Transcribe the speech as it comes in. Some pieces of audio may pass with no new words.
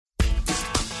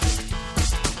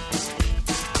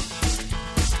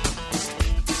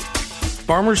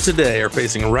Farmers today are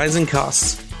facing rising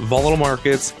costs, volatile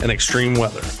markets, and extreme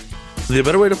weather. The A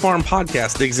Better Way to Farm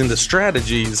podcast digs into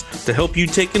strategies to help you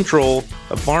take control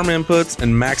of farm inputs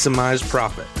and maximize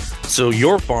profit so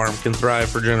your farm can thrive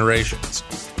for generations.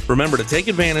 Remember to take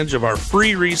advantage of our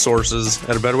free resources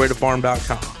at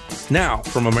abetterwaytofarm.com. Now,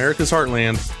 from America's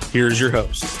Heartland, here's your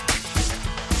host.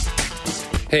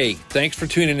 Hey, thanks for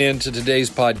tuning in to today's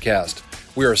podcast.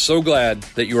 We are so glad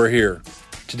that you are here.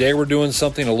 Today we're doing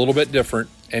something a little bit different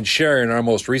and sharing our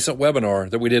most recent webinar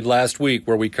that we did last week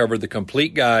where we covered the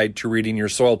complete guide to reading your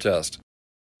soil test.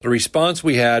 The response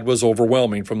we had was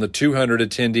overwhelming from the 200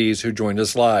 attendees who joined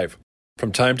us live.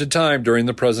 From time to time during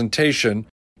the presentation,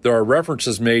 there are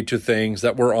references made to things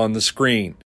that were on the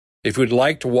screen. If you'd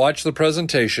like to watch the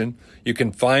presentation, you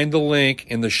can find the link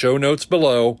in the show notes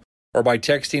below or by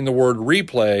texting the word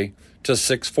replay to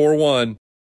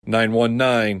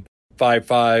 641-919-5570.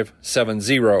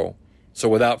 So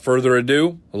without further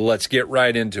ado, let's get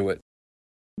right into it.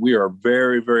 We are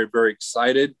very, very, very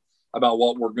excited about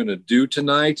what we're going to do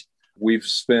tonight. We've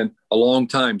spent a long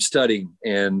time studying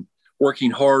and working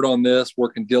hard on this,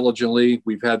 working diligently.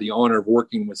 We've had the honor of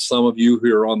working with some of you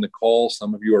who are on the call.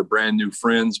 Some of you are brand new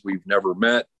friends we've never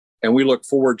met, and we look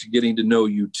forward to getting to know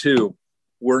you too.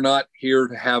 We're not here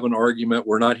to have an argument.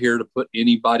 We're not here to put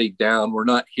anybody down. We're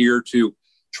not here to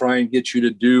try and get you to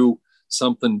do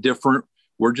something different.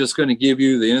 We're just going to give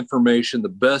you the information, the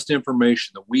best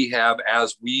information that we have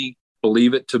as we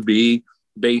believe it to be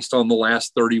based on the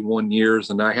last 31 years.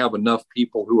 And I have enough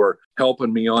people who are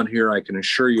helping me on here. I can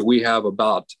assure you we have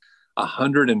about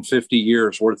 150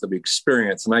 years worth of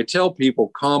experience. And I tell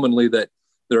people commonly that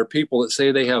there are people that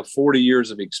say they have 40 years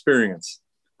of experience,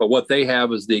 but what they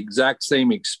have is the exact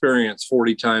same experience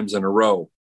 40 times in a row.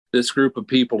 This group of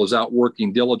people is out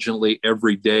working diligently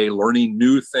every day, learning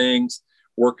new things,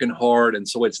 working hard. And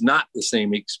so it's not the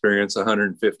same experience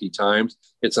 150 times.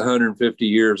 It's 150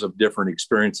 years of different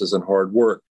experiences and hard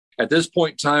work. At this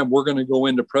point in time, we're going to go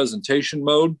into presentation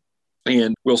mode,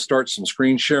 and we'll start some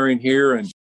screen sharing here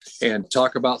and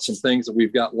talk about some things that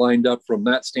we've got lined up from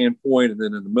that standpoint. And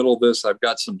then in the middle of this, I've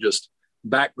got some just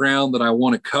background that I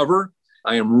want to cover.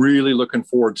 I am really looking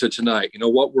forward to tonight. You know,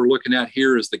 what we're looking at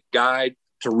here is the guide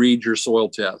to read your soil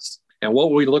test. And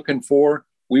what we're looking for,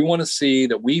 we want to see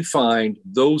that we find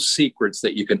those secrets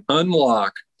that you can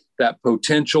unlock that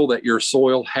potential that your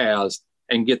soil has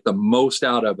and get the most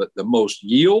out of it, the most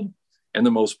yield and the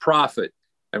most profit.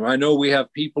 And I know we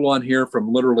have people on here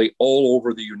from literally all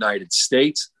over the United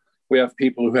States. We have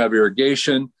people who have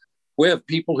irrigation. We have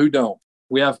people who don't.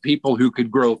 We have people who could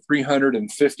grow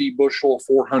 350 bushel,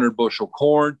 400 bushel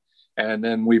corn. And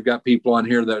then we've got people on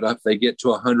here that if they get to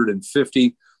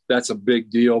 150, that's a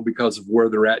big deal because of where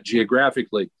they're at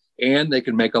geographically. And they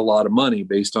can make a lot of money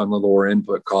based on the lower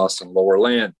input costs and lower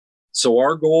land. So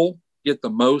our goal, get the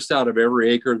most out of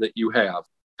every acre that you have.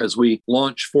 As we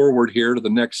launch forward here to the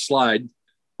next slide,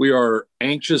 we are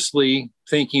anxiously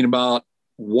thinking about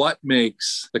what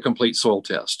makes the complete soil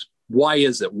test. Why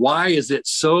is it? Why is it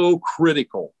so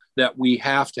critical that we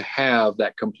have to have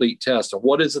that complete test? And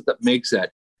what is it that makes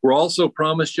that? We're also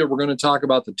promised you we're going to talk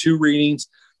about the 2 readings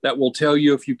that will tell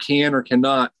you if you can or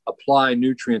cannot apply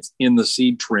nutrients in the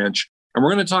seed trench. And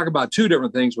we're going to talk about 2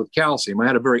 different things with calcium. I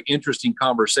had a very interesting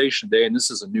conversation today, and this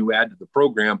is a new add to the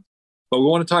program. But we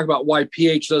want to talk about why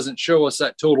pH doesn't show us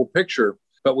that total picture.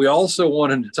 But we also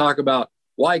wanted to talk about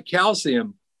why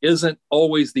calcium isn't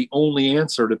always the only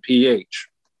answer to pH.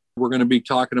 We're going to be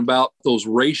talking about those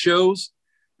ratios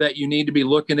that you need to be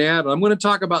looking at. I'm going to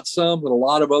talk about some that a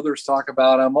lot of others talk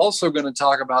about. I'm also going to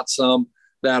talk about some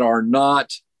that are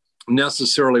not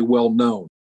necessarily well known.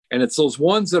 And it's those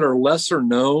ones that are lesser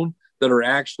known that are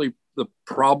actually the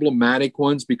problematic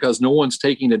ones because no one's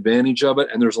taking advantage of it.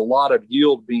 And there's a lot of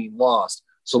yield being lost.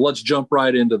 So let's jump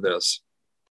right into this.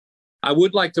 I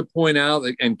would like to point out,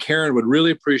 and Karen would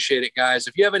really appreciate it, guys,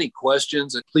 if you have any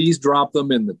questions, please drop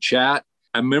them in the chat.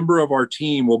 A member of our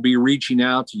team will be reaching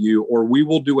out to you, or we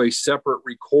will do a separate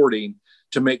recording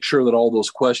to make sure that all those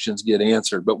questions get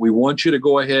answered. But we want you to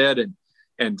go ahead and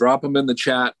drop them in the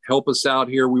chat. Help us out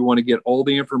here. We want to get all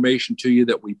the information to you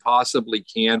that we possibly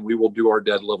can. We will do our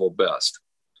dead level best.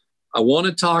 I want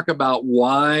to talk about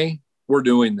why we're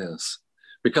doing this,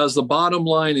 because the bottom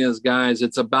line is, guys,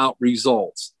 it's about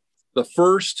results. The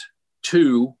first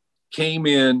 2 came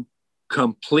in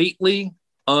completely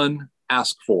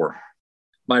unasked for.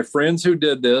 My friends who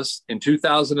did this in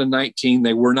 2019,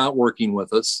 they were not working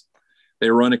with us. They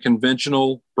run a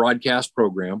conventional broadcast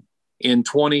program. In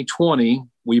 2020,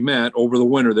 we met over the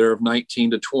winter there of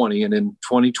 19 to 20. And in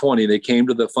 2020, they came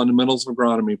to the Fundamentals of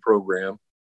Agronomy program.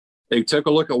 They took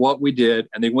a look at what we did,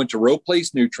 and they went to Row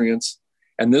Place Nutrients,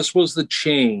 And this was the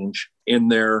change in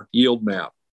their yield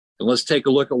map. And let's take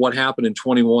a look at what happened in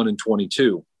 21 and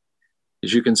 22.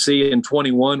 As you can see in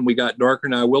 21, we got darker.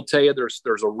 Now, I will tell you,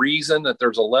 there's a reason that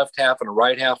there's a left half and a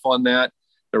right half on that.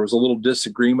 There was a little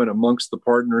disagreement amongst the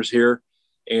partners here.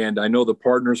 And I know the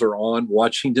partners are on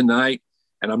watching tonight.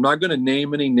 And I'm not going to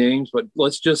name any names, but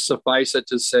let's just suffice it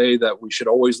to say that we should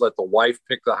always let the wife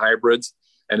pick the hybrids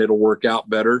and it'll work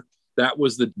out better. That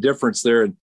was the difference there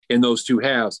in those two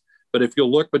halves. But if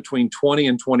you'll look between 20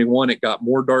 and 21, it got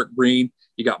more dark green.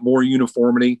 You got more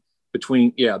uniformity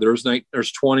between, there's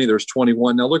 20, there's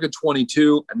 21. Now look at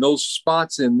 22, and those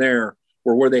spots in there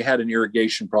were where they had an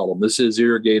irrigation problem. This is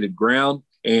irrigated ground,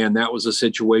 and that was a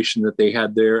situation that they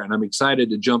had there. And I'm excited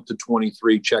to jump to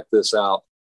 23. Check this out.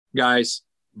 Guys,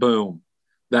 boom.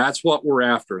 That's what we're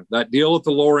after. That deal at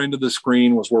the lower end of the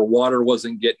screen was where water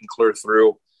wasn't getting clear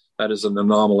through. That is an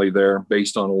anomaly there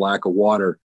based on a lack of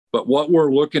water. But what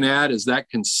we're looking at is that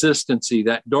consistency,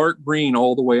 that dark green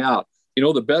all the way out. You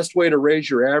know, the best way to raise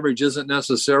your average isn't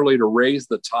necessarily to raise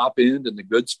the top end and the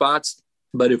good spots,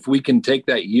 but if we can take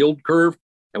that yield curve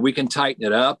and we can tighten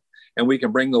it up and we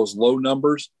can bring those low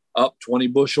numbers up 20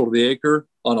 bushel to the acre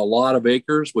on a lot of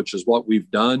acres, which is what we've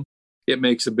done, it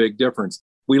makes a big difference.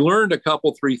 We learned a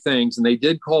couple, 3 things, and they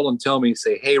did call and tell me,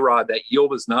 say, hey, Rod, that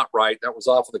yield is not right. That was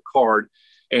off of the card.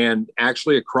 And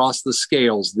actually across the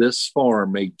scales, this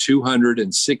farm made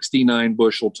 269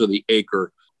 bushel to the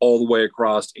acre all the way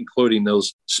across, including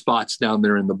those spots down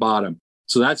there in the bottom.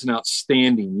 So that's an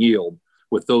outstanding yield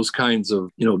with those kinds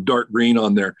of, dark green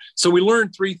on there. So we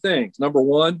learned 3 things. Number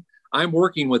one, I'm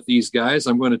working with these guys.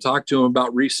 I'm going to talk to them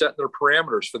about resetting their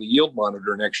parameters for the yield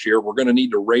monitor next year. We're going to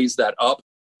need to raise that up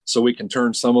so we can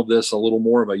turn some of this a little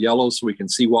more of a yellow so we can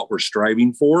see what we're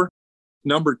striving for.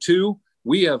 Number 2,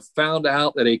 we have found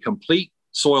out that a complete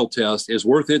soil test is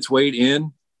worth its weight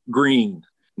in green,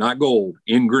 not gold,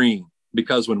 in green.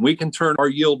 Because when we can turn our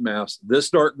yield maps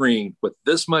this dark green with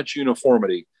this much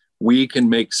uniformity, we can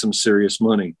make some serious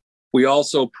money. We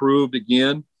also proved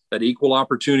again that equal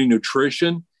opportunity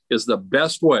nutrition is the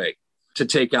best way to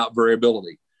take out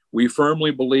variability. We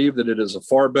firmly believe that it is a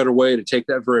far better way to take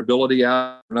that variability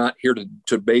out. We're not here to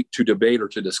debate or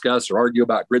to discuss or argue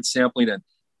about grid sampling and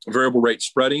variable rate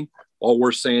spreading. All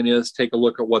we're saying is take a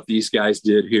look at what these guys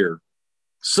did here.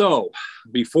 So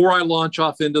before I launch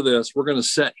off into this, we're going to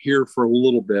set here for a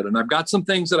little bit. And I've got some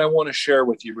things that I want to share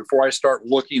with you before I start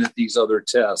looking at these other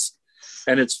tests.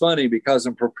 And it's funny because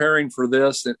I'm preparing for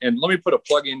this. And let me put a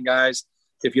plug in, guys.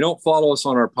 If you don't follow us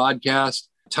on our podcast,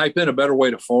 type in A Better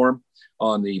Way to Farm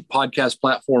on the podcast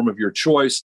platform of your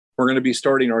choice. We're going to be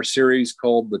starting our series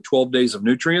called the 12 Days of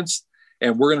Nutrients.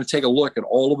 And we're going to take a look at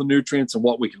all of the nutrients and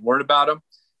what we can learn about them.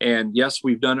 And yes,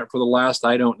 we've done it for the last,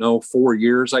 4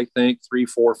 years, I think, 3,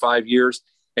 4, 5 years.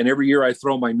 And every year I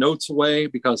throw my notes away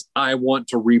because I want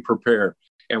to re-prepare.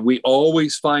 And we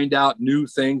always find out new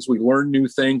things. We learn new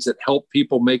things that help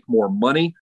people make more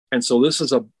money. And so this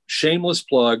is a shameless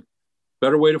plug,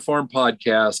 Better Way to Farm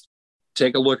podcast.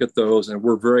 Take a look at those. And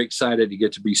we're very excited to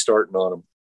get to be starting on them.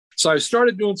 So I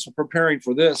started doing some preparing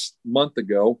for this a month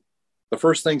ago. The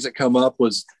first things that come up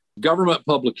was government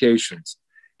publications.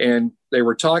 And they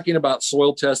were talking about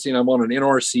soil testing. I'm on an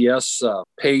NRCS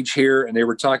page here, and they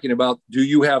were talking about, do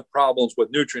you have problems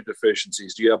with nutrient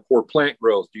deficiencies? Do you have poor plant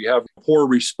growth? Do you have poor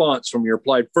response from your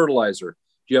applied fertilizer?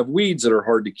 Do you have weeds that are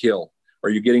hard to kill? Are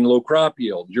you getting low crop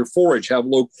yield? Does your forage have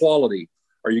low quality?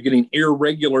 Are you getting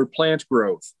irregular plant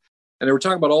growth? And they were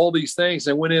talking about all these things.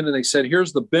 They went in and they said,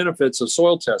 here's the benefits of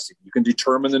soil testing. You can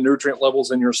determine the nutrient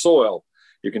levels in your soil.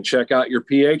 You can check out your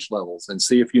pH levels and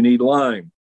see if you need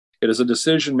lime. It is a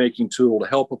decision-making tool to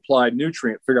help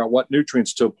figure out what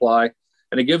nutrients to apply,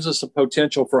 and it gives us a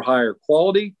potential for higher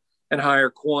quality and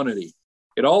higher quantity.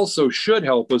 It also should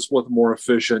help us with more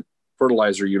efficient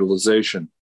fertilizer utilization.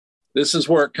 This is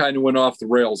where it kind of went off the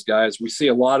rails, guys. We see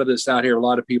a lot of this out here, a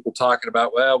lot of people talking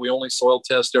about, well, we only soil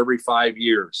test every 5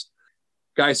 years.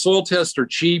 Guys, soil tests are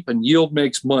cheap and yield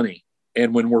makes money.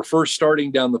 And when we're first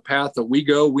starting down the path that we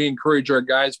go, we encourage our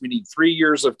guys, we need 3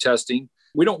 years of testing.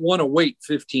 We don't want to wait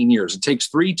 15 years. It takes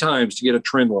 3 times to get a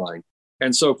trend line.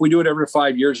 And so if we do it every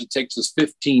 5 years, it takes us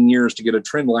 15 years to get a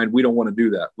trend line. We don't want to do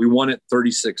that. We want it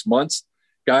 36 months.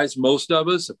 Guys, most of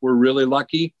us, if we're really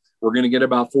lucky, we're going to get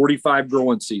about 45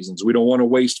 growing seasons. We don't want to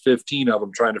waste 15 of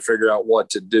them trying to figure out what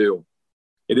to do.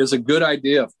 It is a good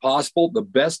idea, if possible. The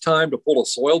best time to pull a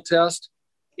soil test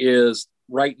is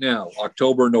right now,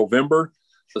 October, November.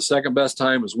 The second best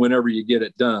time is whenever you get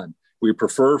it done. We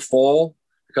prefer fall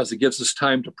because it gives us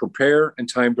time to prepare and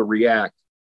time to react.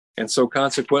 And so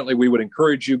consequently, we would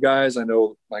encourage you guys. I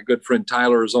know my good friend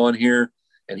Tyler is on here,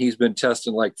 and he's been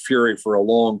testing like fury for a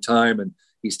long time. And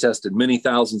He's tested many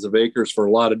thousands of acres for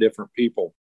a lot of different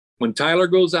people. When Tyler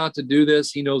goes out to do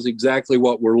this, he knows exactly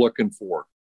what we're looking for.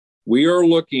 We are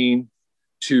looking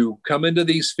to come into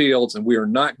these fields, and we are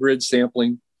not grid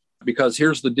sampling, because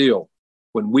here's the deal.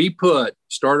 When we put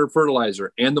starter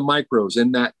fertilizer and the micros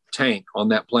in that tank on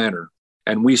that planter,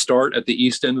 and we start at the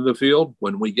east end of the field,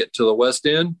 when we get to the west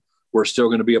end, we're still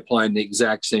going to be applying the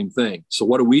exact same thing. So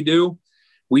what do?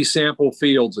 We sample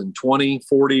fields in 20,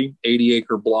 40, 80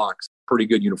 acre blocks, pretty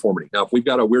good uniformity. Now, if we've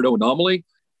got a weirdo anomaly,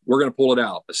 we're going to pull it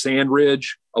out. A sand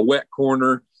ridge, a wet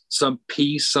corner, some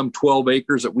 12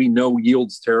 acres that we know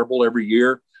yields terrible every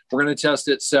year, we're going to test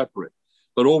it separate.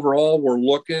 But overall, we're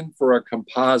looking for a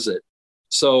composite.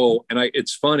 So,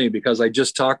 it's funny because I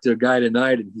just talked to a guy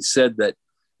tonight, and he said that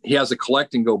he has a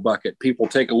collect and go bucket. People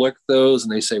take a look at those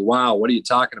and they say, wow, what are you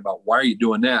talking about? Why are you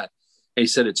doing that? He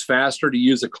said it's faster to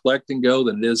use a collect and go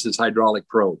than it is his hydraulic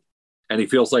probe. And he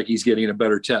feels like he's getting a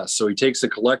better test. So he takes the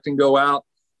collect and go out.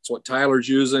 That's what Tyler's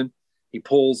using. He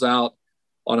pulls out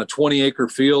on a 20 acre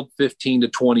field, 15 to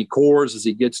 20 cores. As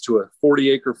he gets to a 40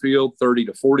 acre field, 30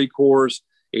 to 40 cores,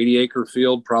 80 acre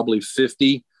field, probably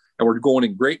 50. And we're going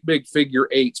in great big figure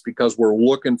eights because we're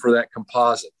looking for that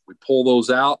composite. We pull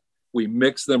those out. We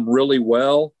mix them really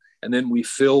well, and then we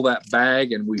fill that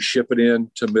bag and we ship it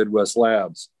in to Midwest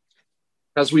Labs.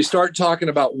 As we start talking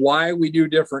about why we do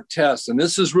different tests, and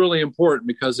this is really important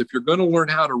because if you're going to learn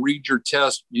how to read your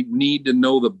test, you need to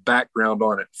know the background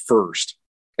on it first.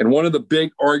 And one of the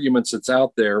big arguments that's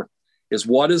out there is,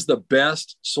 what is the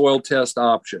best soil test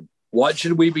option? What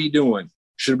should we be doing?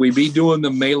 Should we be doing the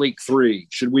Mehlich 3?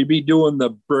 Should we be doing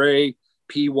the Bray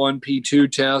P1, P2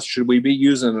 test? Should we be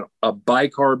using a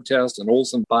bicarb test, an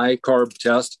Olsen bicarb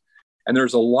test? And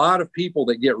there's a lot of people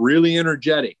that get really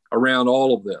energetic around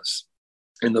all of this.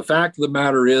 And the fact of the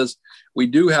matter is, we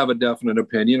do have a definite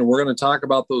opinion, and we're going to talk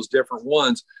about those different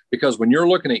ones, because when you're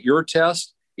looking at your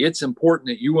test, it's important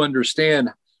that you understand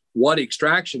what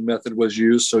extraction method was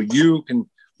used so you can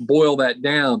boil that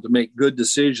down to make good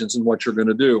decisions in what you're going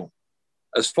to do.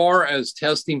 As far as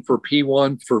testing for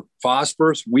P1 for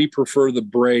phosphorus, we prefer the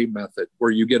Bray method, where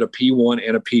you get a P1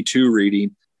 and a P2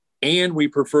 reading. And we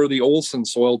prefer the Olsen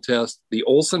soil test. The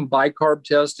Olsen bicarb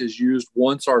test is used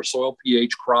once our soil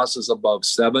pH crosses above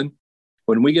 7.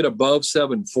 When we get above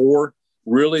 7.4,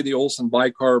 really the Olsen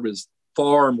bicarb is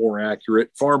far more accurate,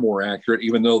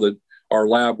 even though our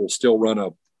lab will still run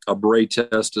a Bray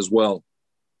test as well.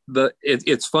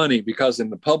 It's funny because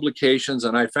in the publications,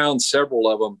 and I found several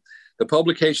of them, the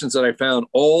publications that I found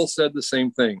all said the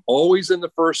same thing. Always in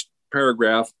the first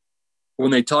paragraph, when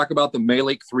they talk about the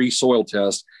Mehlich 3 soil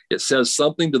test, it says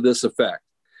something to this effect.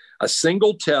 A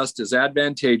single test is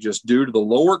advantageous due to the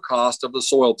lower cost of the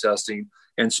soil testing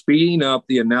and speeding up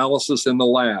the analysis in the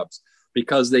labs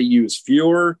because they use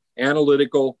fewer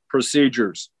analytical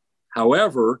procedures.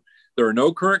 However, there are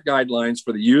no current guidelines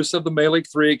for the use of the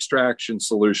Mehlich 3 extraction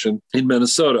solution in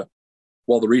Minnesota.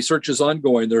 While the research is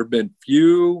ongoing, there have been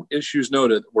few issues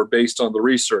noted that were based on the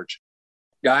research.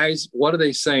 Guys, what are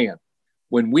they saying?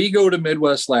 When we go to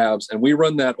Midwest Labs and we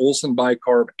run that Olsen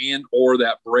bicarb and or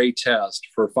that Bray test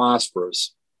for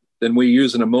phosphorus, then we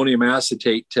use an ammonium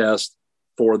acetate test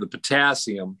for the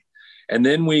potassium, and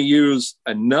then we use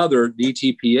another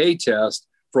DTPA test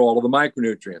for all of the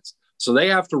micronutrients. So they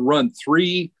have to run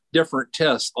 3 different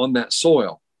tests on that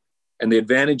soil. And the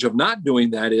advantage of not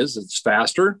doing that is it's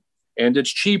faster and it's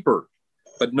cheaper.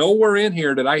 But nowhere in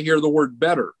here did I hear the word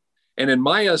better. And in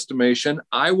my estimation,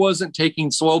 I wasn't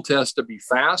taking soil tests to be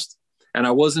fast, and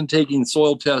I wasn't taking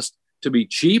soil tests to be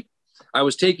cheap. I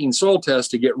was taking soil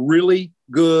tests to get really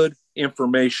good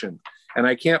information. And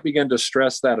I can't begin to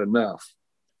stress that enough.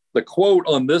 The quote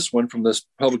on this one from this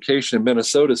publication in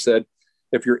Minnesota said,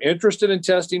 if you're interested in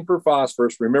testing for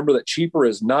phosphorus, remember that cheaper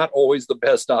is not always the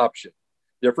best option.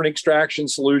 Different extraction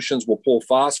solutions will pull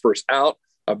phosphorus out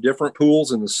of different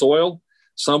pools in the soil.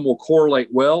 Some will correlate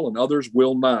well and others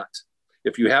will not.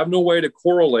 If you have no way to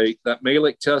correlate that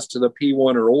Mehlich test to the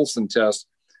P1 or Olsen test,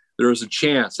 there is a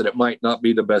chance that it might not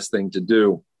be the best thing to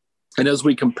do. And as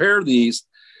we compare these,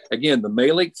 again, the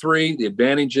Mehlich 3, the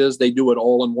advantage is they do it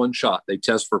all in one shot. They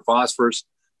test for phosphorus,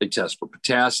 they test for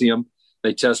potassium,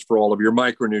 they test for all of your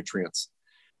micronutrients.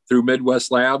 Through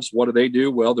Midwest Labs, what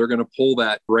do? Well, they're going to pull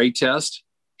that Bray test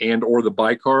and or the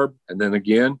bicarb. And then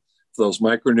again, for those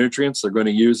micronutrients, they're going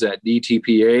to use that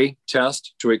DTPA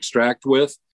test to extract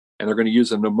with. And they're going to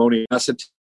use an ammonium acetate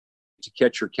to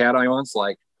catch your cations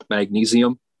like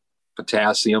magnesium,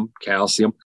 potassium,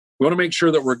 calcium. We want to make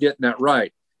sure that we're getting that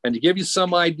right. And to give you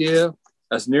some idea,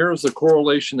 as near as the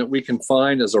correlation that we can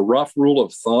find as a rough rule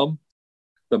of thumb,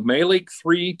 the Mehlich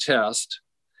 3 test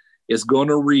is going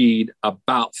to read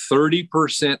about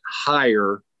 30%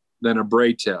 higher than a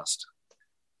Bray test.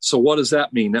 So what does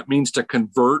that mean? That means to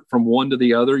convert from one to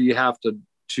the other, you have to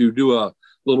do a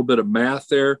little bit of math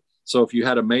there. So if you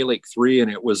had a Mehlich 3 and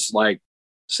it was like,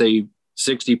 say,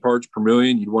 60 parts per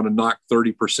million, you'd want to knock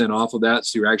 30% off of that.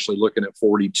 So you're actually looking at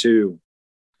 42.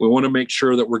 We want to make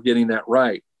sure that we're getting that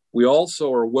right. We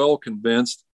also are well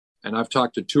convinced, and I've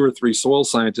talked to 2 or 3 soil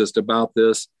scientists about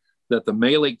this, that the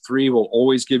Mehlich 3 will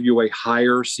always give you a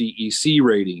higher CEC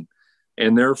rating.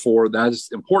 And therefore,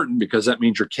 that's important because that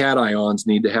means your cations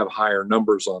need to have higher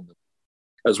numbers on them.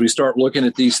 As we start looking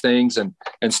at these things and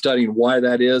studying why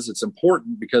that is, it's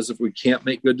important because if we can't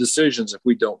make good decisions if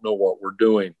we don't know what we're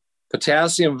doing.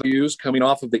 Potassium values coming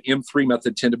off of the M3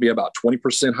 method tend to be about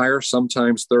 20% higher,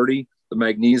 sometimes 30. The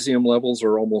magnesium levels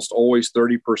are almost always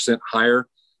 30% higher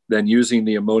than using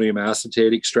the ammonium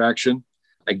acetate extraction.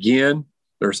 Again,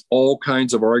 there's all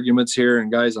kinds of arguments here.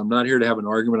 And guys, I'm not here to have an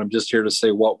argument. I'm just here to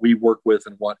say what we work with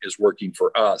and what is working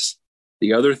for us.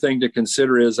 The other thing to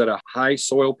consider is at a high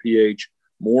soil pH,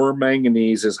 more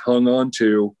manganese is hung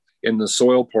onto in the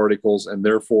soil particles, and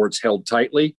therefore it's held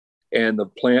tightly, and the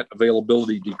plant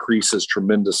availability decreases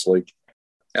tremendously.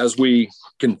 As we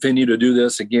continue to do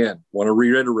this, again, want to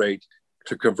reiterate,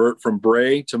 to convert from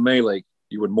Bray to Mehlich,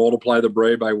 you would multiply the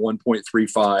Bray by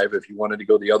 1.35. If you wanted to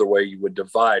go the other way, you would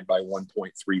divide by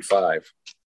 1.35.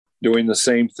 Doing the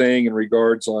same thing in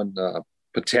regards on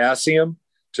potassium.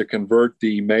 To convert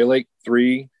the Mehlich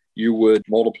 3, you would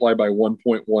multiply by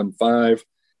 1.15.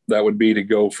 That would be to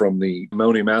go from the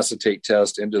ammonium acetate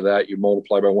test into that. You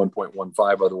multiply by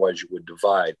 1.15, otherwise you would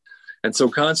divide. And so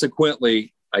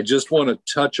consequently, I just want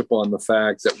to touch upon the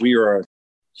fact that we are a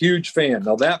huge fan.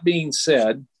 Now, that being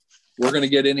said, we're going to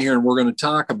get in here and we're going to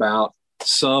talk about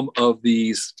some of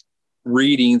these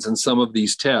readings and some of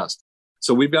these tests.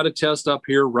 So we've got a test up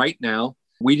here right now.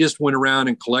 We just went around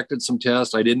and collected some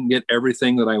tests. I didn't get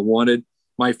everything that I wanted.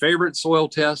 My favorite soil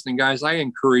test, and guys, I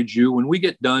encourage you, when we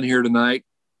get done here tonight,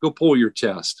 go pull your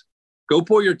test. Go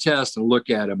pull your test and look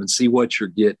at them and see what you're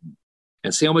getting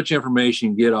and see how much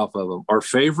information you get off of them. Our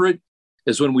favorite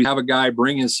is when we have a guy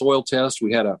bring his soil test.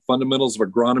 We had a fundamentals of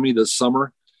agronomy this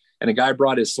summer, and a guy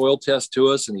brought his soil test to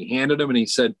us and he handed them and he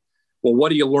said, well, what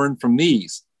do you learn from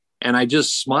these? And I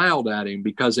just smiled at him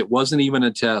because it wasn't even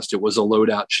a test. It was a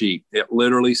loadout sheet. It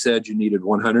literally said you needed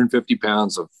 150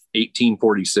 pounds of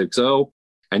 18460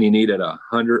 and you needed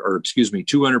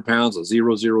 200 pounds of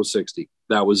 0060.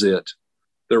 That was it.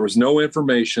 There was no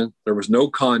information. There was no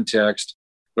context.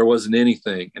 There wasn't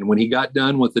anything. And when he got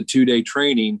done with the 2-day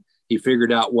training, he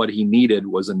figured out what he needed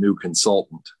was a new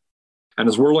consultant. And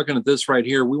as we're looking at this right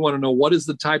here, we want to know what is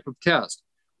the type of test.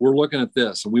 We're looking at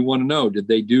this and we want to know, did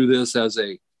they do this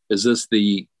is this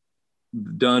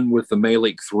done with the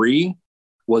Mehlich 3?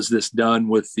 Was this done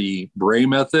with the Bray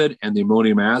method and the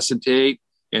ammonium acetate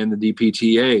and the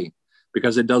DPTA?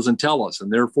 Because it doesn't tell us.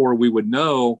 And therefore we would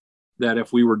know that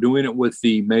if we were doing it with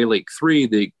the Mehlich 3,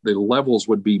 the levels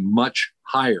would be much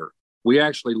higher. We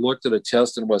actually looked at a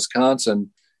test in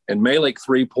Wisconsin, and Mehlich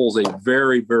 3 pulls a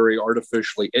very, very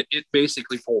artificially, it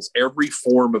basically pulls every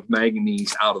form of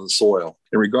manganese out of the soil.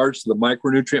 In regards to the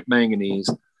micronutrient manganese,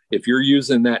 if you're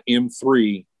using that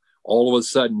M3, all of a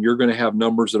sudden you're going to have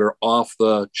numbers that are off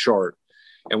the chart.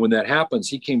 And when that happens,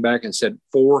 he came back and said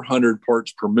 400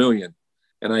 parts per million.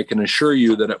 And I can assure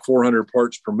you that at 400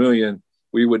 parts per million,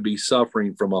 we would be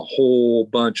suffering from a whole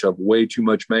bunch of way too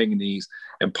much manganese,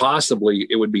 and possibly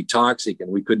it would be toxic and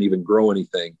we couldn't even grow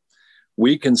anything.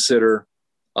 We consider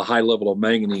a high level of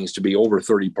manganese to be over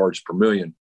 30 parts per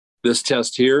million. This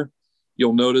test here,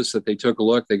 you'll notice that they took a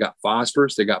look. They got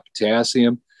phosphorus, they got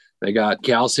potassium, they got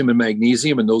calcium and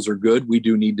magnesium, and those are good. We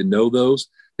do need to know those.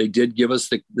 They did give us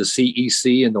the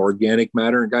CEC and the organic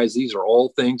matter. And guys, these are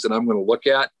all things that I'm going to look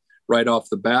at right off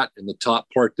the bat. In the top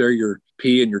part there, your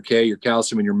P and your K, your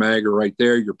calcium and your mag are right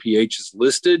there. Your pH is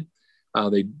listed.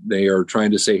 They are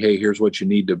trying to say, hey, here's what you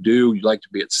need to do. You'd like to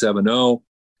be at 7.0.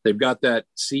 They've got that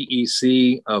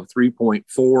CEC of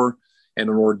 3.4 and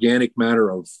an organic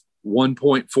matter of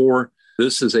 1.4.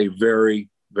 This is a very,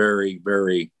 very,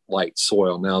 very light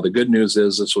soil. Now, the good news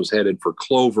is this was headed for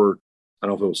clover. I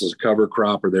don't know if it was a cover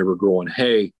crop or they were growing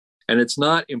hay. And it's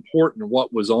not important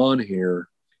what was on here.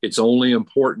 It's only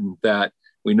important that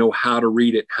we know how to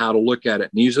read it, how to look at it.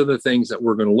 And these are the things that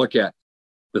we're going to look at.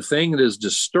 The thing that is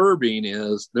disturbing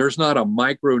is there's not a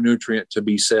micronutrient to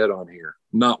be said on here,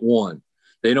 not one.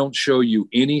 They don't show you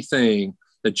anything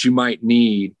that you might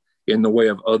need in the way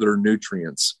of other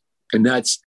nutrients. And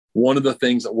that's one of the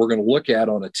things that we're going to look at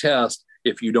on a test.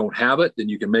 If you don't have it, then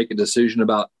you can make a decision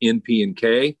about NP and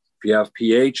K. If you have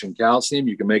pH and calcium,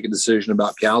 you can make a decision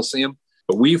about calcium.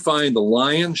 But we find the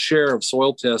lion's share of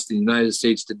soil tests in the United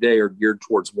States today are geared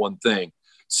towards one thing,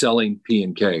 selling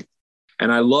P&K.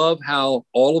 And I love how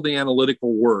all of the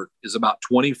analytical work is about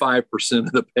 25%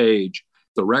 of the page.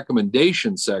 The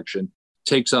recommendation section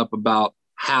takes up about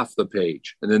half the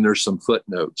page. And then there's some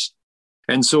footnotes.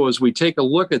 And so as we take a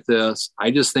look at this,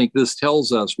 I just think this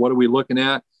tells us, what are we looking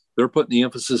at? They're putting the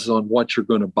emphasis on what you're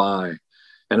going to buy.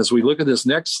 And as we look at this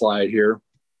next slide here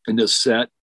in this set,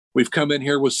 we've come in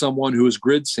here with someone who is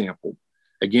grid sampled.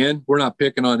 Again, we're not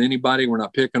picking on anybody. We're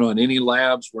not picking on any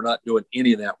labs. We're not doing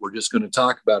any of that. We're just going to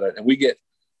talk about it. And we get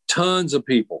tons of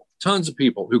people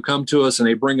who come to us and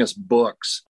they bring us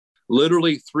books,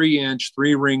 literally 3-inch,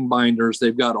 3-ring binders.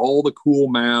 They've got all the cool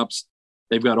maps.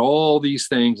 They've got all these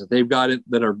things that they've got it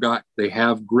they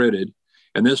have gridded.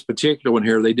 And this particular one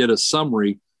here, they did a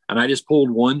summary, and I just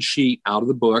pulled one sheet out of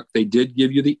the book. They did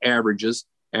give you the averages.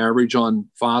 Average on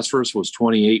phosphorus was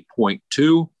 28.2,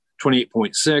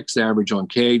 28.6. Average on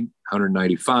K,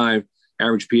 195.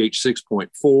 Average pH,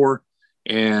 6.4.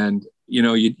 And,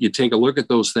 you take a look at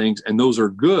those things, and those are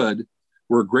good.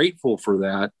 We're grateful for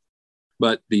that.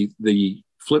 But the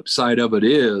flip side of it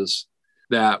is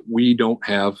that we don't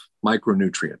have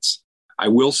micronutrients. I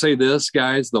will say this,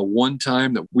 guys, the one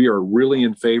time that we are really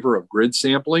in favor of grid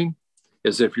sampling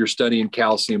is if you're studying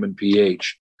calcium and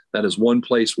pH. That is one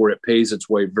place where it pays its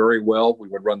way very well. We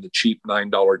would run the cheap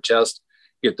 $9 test,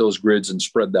 get those grids and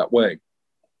spread that way.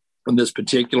 On this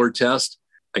particular test,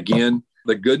 again,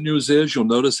 the good news is you'll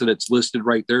notice that it's listed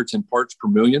right there. It's in parts per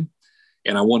million.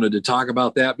 And I wanted to talk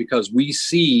about that because we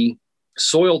see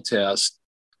soil tests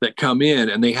that come in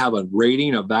and they have a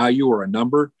rating, a value, or a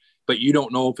number, but you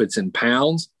don't know if it's in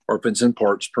pounds or if it's in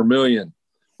parts per million.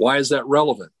 Why is that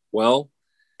relevant? Well,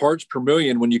 parts per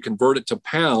million, when you convert it to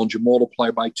pounds, you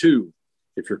multiply by 2.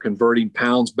 If you're converting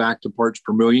pounds back to parts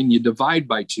per million, you divide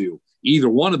by 2. Either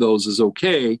one of those is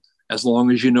okay as long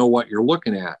as you know what you're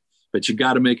looking at. But you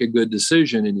got to make a good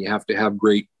decision, and you have to have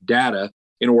great data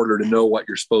in order to know what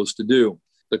you're supposed to do.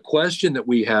 The question that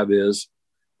we have is,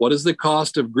 what is the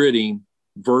cost of gridding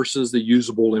versus the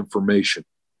usable information?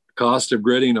 Cost of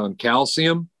gridding on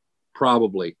calcium,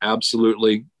 probably,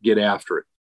 absolutely get after it.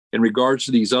 In regards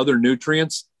to these other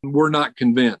nutrients, we're not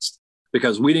convinced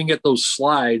because we didn't get those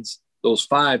slides, those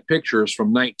 5 pictures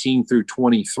from 19 through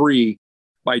 23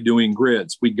 by doing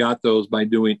grids. We got those by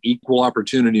doing equal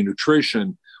opportunity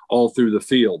nutrition all through the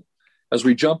field. As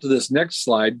we jump to this next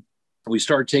slide, we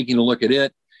start taking a look at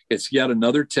it. It's yet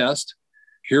another test.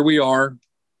 Here we are,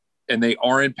 and they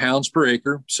are in pounds per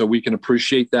acre, so we can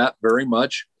appreciate that very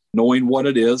much, knowing what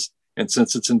it is. And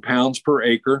since it's in pounds per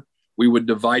acre, we would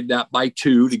divide that by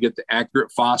 2 to get the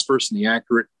accurate phosphorus and the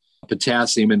accurate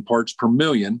potassium in parts per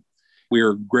million. We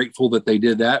are grateful that they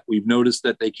did that. We've noticed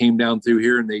that they came down through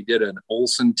here and they did an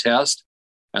Olsen test.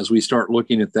 As we start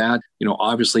looking at that,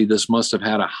 obviously this must have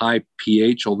had a high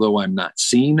pH, although I'm not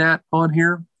seeing that on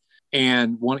here.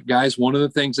 And one of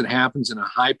the things that happens in a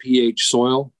high pH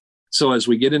soil, so as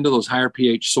we get into those higher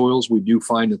pH soils, we do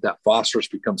find that phosphorus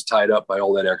becomes tied up by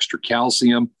all that extra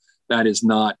calcium. That is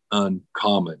not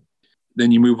uncommon.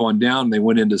 Then you move on down, they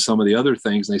went into some of the other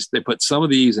things. They put some of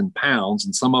these in pounds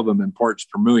and some of them in parts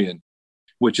per million,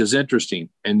 which is interesting.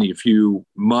 And if you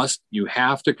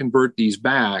have to convert these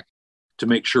back to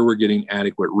make sure we're getting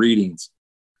adequate readings.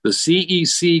 The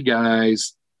CEC,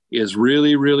 guys, is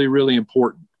really, really, really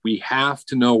important. We have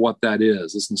to know what that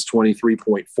is. This is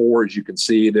 23.4, as you can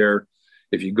see there.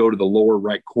 If you go to the lower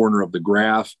right corner of the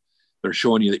graph, they're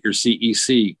showing you that your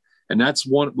CEC. And that's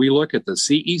one, we look at the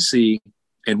CEC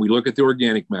and we look at the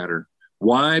organic matter.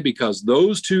 Why? Because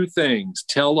those two things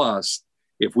tell us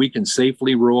if we can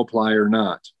safely row apply or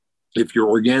not. If your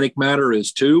organic matter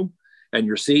is 2 and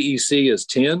your CEC is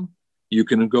 10, you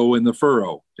can go in the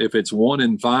furrow. If it's 1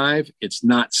 and 5, it's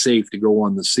not safe to go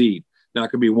on the seed. Now, it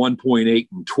could be 1.8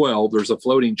 and 12. There's a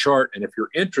floating chart. And if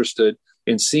you're interested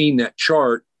in seeing that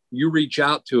chart, you reach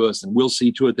out to us and we'll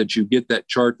see to it that you get that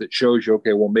chart that shows you,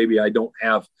 okay, well, maybe I don't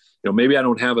have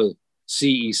a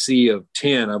CEC of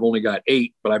 10. I've only got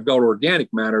 8, but I've got organic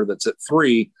matter that's at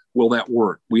 3. Will that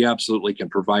work? We absolutely can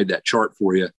provide that chart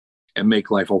for you and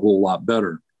make life a whole lot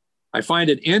better. I find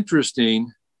it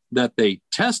interesting that they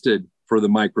tested for the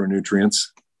micronutrients,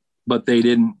 but they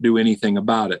didn't do anything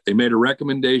about it. They made a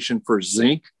recommendation for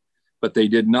zinc, but they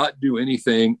did not do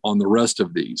anything on the rest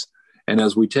of these. And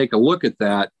as we take a look at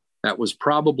that, that was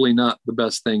probably not the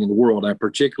best thing in the world. I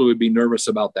particularly would be nervous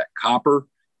about that copper,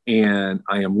 and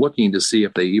I am looking to see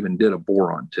if they even did a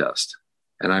boron test,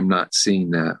 and I'm not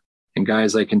seeing that. And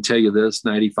guys, I can tell you this,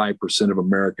 95% of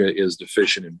America is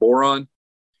deficient in boron.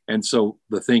 And so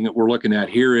the thing that we're looking at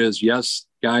here is, yes,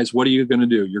 guys, what are you going to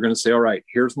do? You're going to say, all right,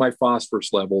 here's my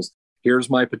phosphorus levels. Here's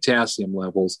my potassium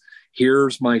levels.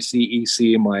 Here's my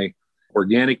CEC, my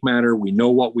organic matter. We know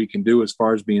what we can do as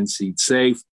far as being seed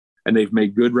safe. And they've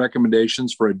made good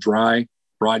recommendations for a dry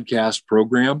broadcast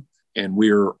program. And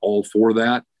we're all for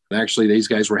that. Actually, these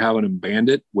guys were having them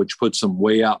banded, which puts them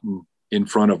way out in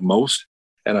front of most.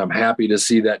 And I'm happy to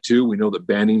see that too. We know that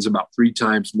banding is about 3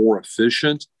 times more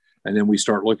efficient. And then we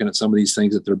start looking at some of these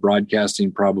things that they're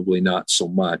broadcasting, probably not so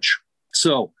much.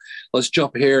 So let's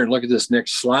jump here and look at this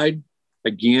next slide.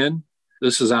 Again,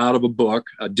 this is out of a book,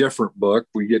 a different book.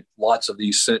 We get lots of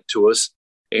these sent to us,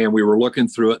 and we were looking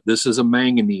through it. This is a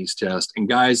manganese test. And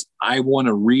guys, I want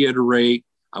to reiterate,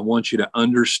 I want you to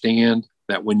understand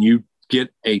that when you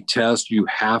get a test, you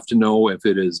have to know if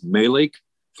it is Mehlich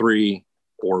 3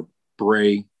 or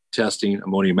Bray testing,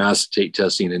 ammonium acetate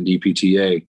testing, and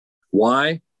DPTA.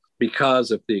 Why? Because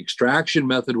if the extraction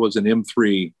method was an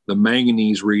M3, the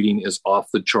manganese reading is off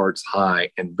the charts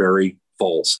high and very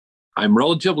false. I'm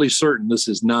relatively certain this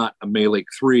is not a Mehlich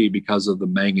 3 because of the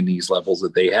manganese levels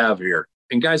that they have here.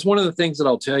 And guys, one of the things that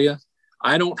I'll tell you,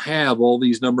 I don't have all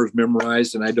these numbers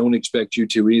memorized, and I don't expect you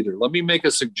to either. Let me make a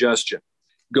suggestion.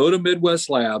 Go to Midwest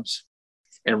Labs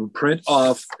and print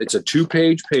off, it's a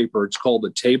 2-page paper. It's called the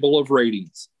Table of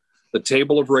Ratings. The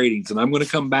Table of Ratings. And I'm going to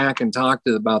come back and talk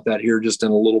about that here just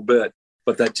in a little bit.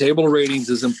 But that Table of Ratings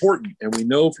is important. And we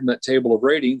know from that Table of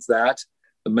Ratings that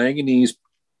the manganese,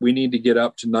 we need to get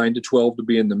up to 9 to 12 to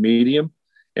be in the medium.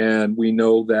 And we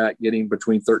know that getting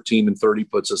between 13 and 30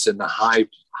 puts us in the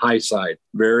high side.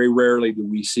 Very rarely do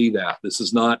we see that. This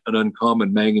is not an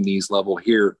uncommon manganese level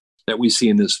here that we see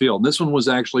in this field. And this one was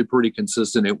actually pretty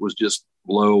consistent. It was just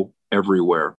low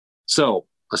everywhere. So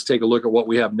let's take a look at what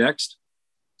we have next.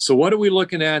 So what are we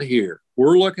looking at here?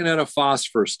 We're looking at a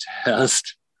phosphorus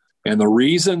test. And the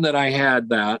reason that I had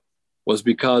that was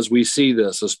because we see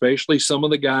this, especially some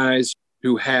of the guys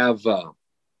who have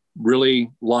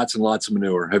really lots and lots of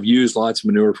manure, have used lots of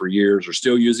manure for years, or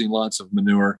still using lots of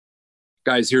manure.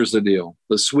 Guys, here's the deal.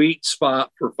 The sweet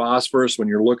spot for phosphorus when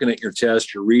you're looking at your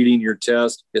test, you're reading your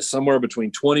test, is somewhere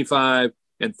between 25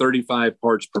 and 35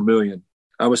 parts per million.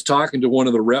 I was talking to one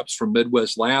of the reps from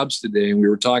Midwest Labs today, and we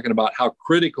were talking about how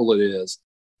critical it is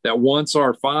that once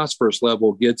our phosphorus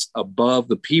level gets above,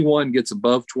 the P1 gets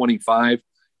above 25,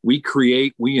 we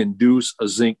induce a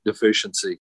zinc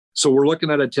deficiency. So we're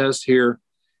looking at a test here.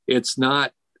 It's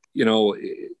not,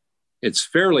 it's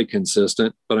fairly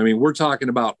consistent, but I mean, we're talking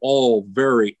about all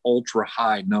very ultra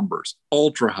high numbers.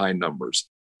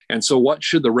 And so what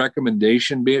should the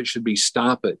recommendation be? It should be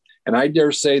stop it. And I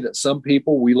dare say that some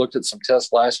people, we looked at some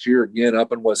tests last year, again,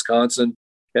 up in Wisconsin,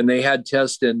 and they had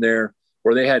tests in there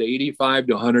where they had 85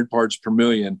 to 100 parts per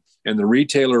million, and the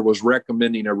retailer was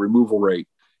recommending a removal rate,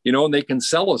 and they can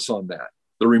sell us on that.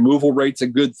 The removal rate's a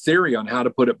good theory on how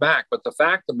to put it back. But the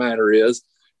fact of the matter is,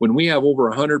 when we have over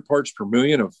 100 parts per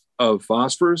million of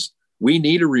phosphorus, we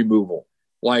need a removal.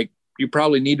 Like, you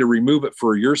probably need to remove it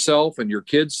for yourself and your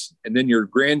kids and then your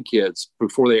grandkids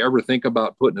before they ever think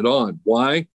about putting it on.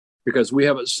 Why? Because we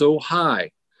have it so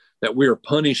high that we are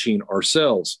punishing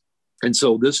ourselves. And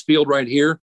so this field right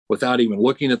here, without even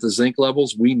looking at the zinc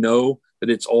levels, we know that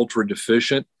it's ultra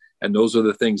deficient, and those are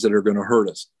the things that are going to hurt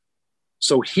us.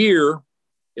 So here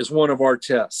is one of our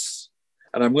tests.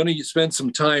 And I'm going to spend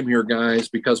some time here, guys,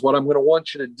 because what I'm going to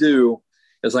want you to do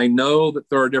is, I know that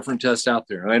there are different tests out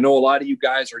there. And I know a lot of you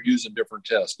guys are using different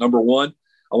tests. Number one,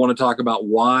 I want to talk about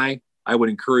why I would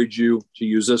encourage you to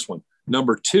use this one.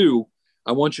 Number two,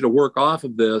 I want you to work off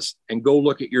of this and go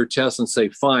look at your test and say,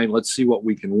 fine, let's see what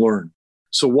we can learn.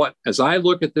 So as I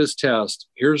look at this test,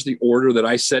 here's the order that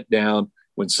I set down.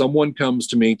 When someone comes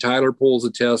to me, Tyler pulls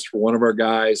a test for one of our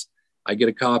guys, I get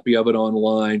a copy of it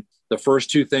online. The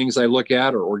first two things I look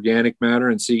at are organic matter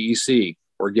and CEC.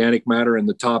 Organic matter in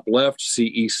the top left,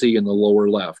 CEC in the lower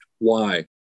left. Why?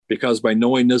 Because by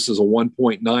knowing this is a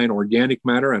 1.9 organic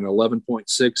matter and 11.6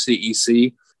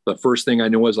 CEC, the first thing I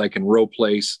know is I can row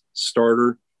place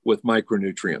starter with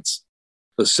micronutrients.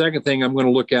 The second thing I'm going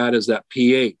to look at is that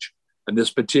pH. And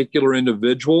this particular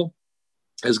individual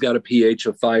has got a pH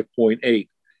of 5.8.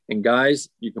 And guys,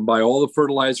 you can buy all the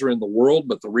fertilizer in the world,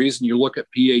 but the reason you look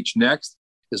at pH next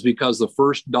is because the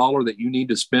first dollar that you need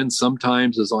to spend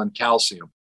sometimes is on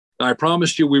calcium. Now, I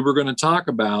promised you we were going to talk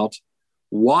about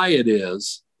why it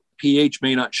is pH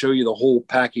may not show you the whole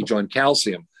package on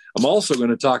calcium. I'm also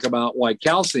going to talk about why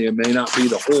calcium may not be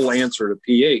the whole answer to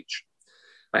pH.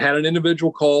 I had an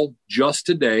individual call just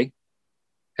today,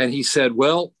 and he said,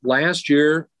 well, last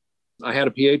year I had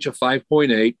a pH of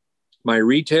 5.8. My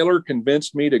retailer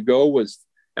convinced me to go with,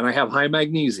 and I have high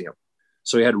magnesium.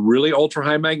 So he had really ultra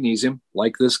high magnesium,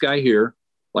 like this guy here.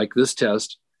 like this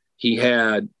test. He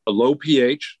had a low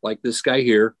pH, like this guy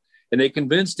here, and they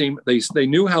convinced him, they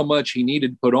knew how much he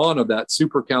needed to put on of that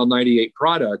SuperCal 98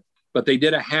 product, but they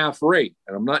did a half rate.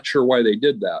 And I'm not sure why they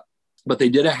did that, but they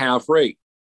did a half rate.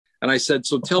 And I said,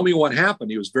 so tell me what happened.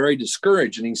 He was very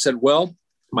discouraged. And he said, well,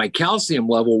 my calcium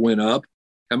level went up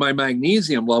and my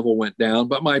magnesium level went down,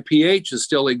 but my pH is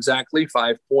still exactly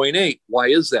 5.8. Why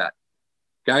is that?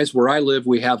 Guys, where I live,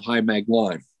 we have high mag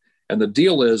lime. And the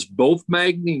deal is both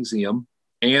magnesium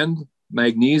and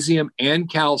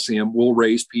calcium will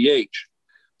raise pH.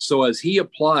 So as he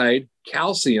applied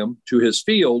calcium to his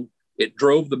field, it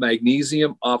drove the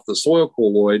magnesium off the soil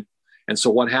colloid. And so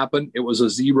what happened? It was a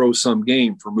zero-sum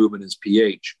game for moving his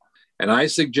pH. And I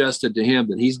suggested to him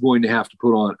that he's going to have to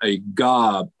put on a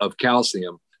gob of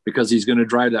calcium because he's going to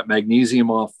drive that magnesium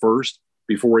off first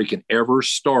before he can ever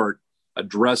start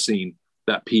addressing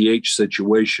that pH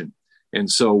situation. And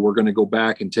so we're going to go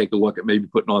back and take a look at maybe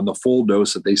putting on the full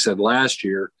dose that they said last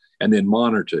year and then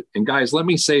monitor it. And guys, let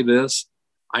me say this.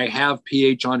 I have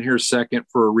pH on here second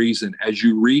for a reason. As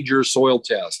you read your soil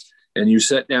test and you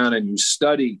sit down and you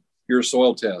study your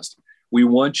soil test, we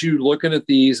want you looking at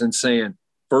these and saying,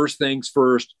 first things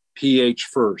first, pH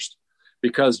first,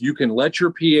 because you can let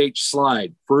your pH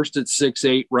slide. First it's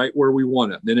 6.8, right where we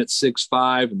want it. Then it's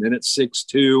 6.5, and then it's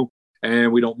 6.2.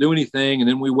 And we don't do anything. And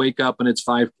then we wake up and it's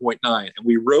 5.9. And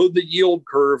we rode the yield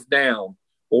curve down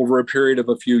over a period of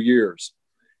a few years.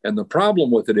 And the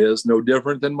problem with it is no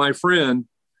different than my friend.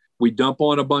 We dump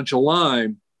on a bunch of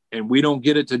lime and we don't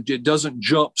get it doesn't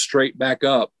jump straight back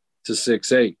up to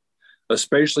 6.8,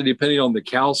 especially depending on the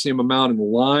calcium amount in the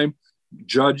lime,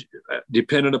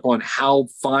 dependent upon how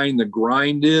fine the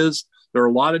grind is. There are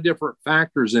a lot of different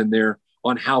factors in there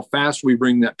on how fast we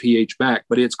bring that pH back,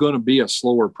 but it's going to be a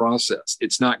slower process.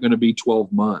 It's not going to be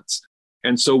 12 months.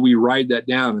 And so we ride that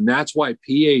down. And that's why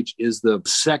pH is the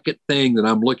second thing that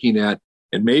I'm looking at.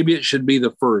 And maybe it should be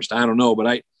the first. I don't know, but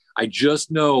I just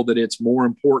know that it's more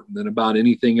important than about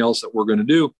anything else that we're going to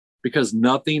do because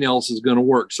nothing else is going to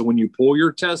work. So when you pull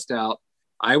your test out,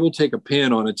 I will take a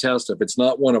pin on a test. If it's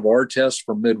not one of our tests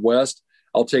from Midwest,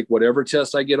 I'll take whatever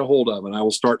test I get a hold of and I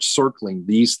will start circling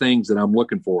these things that I'm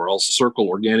looking for. I'll circle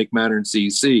organic matter and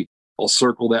CEC. I'll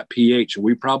circle that pH. And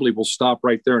we probably will stop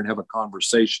right there and have a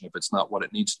conversation if it's not what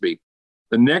it needs to be.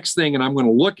 The next thing that I'm going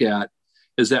to look at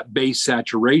is that base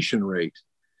saturation rate.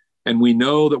 And we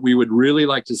know that we would really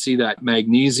like to see that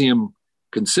magnesium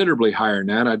considerably higher than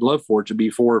that. I'd love for it to be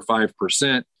 4 or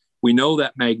 5%. We know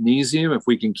that magnesium, if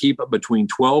we can keep it between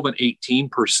 12 and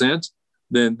 18%,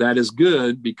 then that is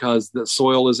good because the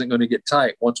soil isn't going to get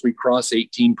tight. Once we cross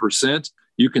 18%,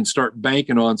 you can start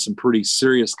banking on some pretty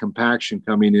serious compaction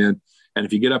coming in. And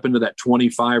if you get up into that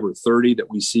 25 or 30 that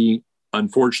we see,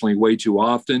 unfortunately, way too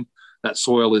often, that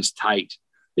soil is tight.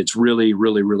 It's really,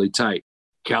 really, really tight.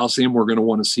 Calcium, we're going to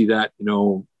want to see that,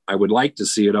 I would like to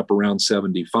see it up around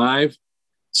 75,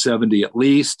 70 at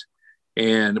least.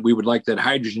 And we would like that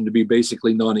hydrogen to be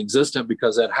basically non-existent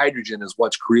because that hydrogen is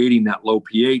what's creating that low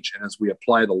pH. And as we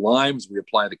apply the limes, we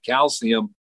apply the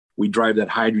calcium, we drive that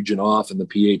hydrogen off and the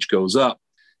pH goes up.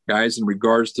 Guys, in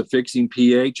regards to fixing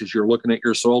pH, as you're looking at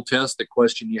your soil test, the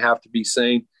question you have to be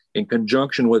saying in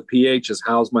conjunction with pH is,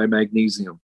 how's my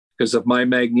magnesium? Because if my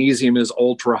magnesium is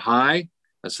ultra high,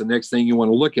 that's the next thing you want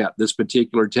to look at. This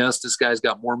particular test, this guy's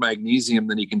got more magnesium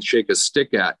than he can shake a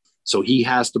stick at. So he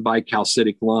has to buy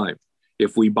calcitic lime.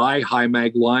 If we buy high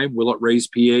mag lime, will it raise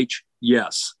pH?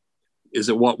 Yes. Is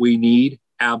it what we need?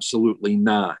 Absolutely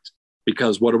not.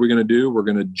 Because what are we going to do? We're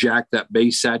going to jack that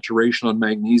base saturation on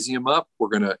magnesium up. We're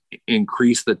going to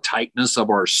increase the tightness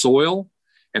of our soil,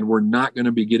 and we're not going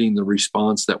to be getting the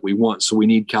response that we want. So we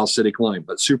need calcitic lime.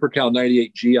 But SuperCal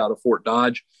 98G out of Fort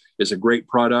Dodge is a great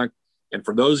product. And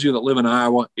for those of you that live in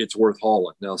Iowa, it's worth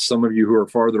hauling. Now, some of you who are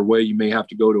farther away, you may have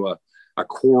to go to a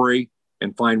quarry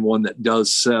and find one that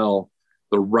does sell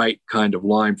the right kind of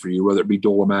lime for you, whether it be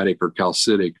dolomitic or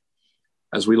calcitic.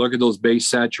 As we look at those base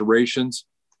saturations,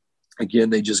 again,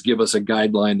 they just give us a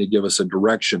guideline, they give us a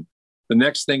direction. The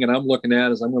next thing that I'm looking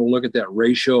at is I'm going to look at that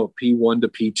ratio of P1 to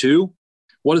P2.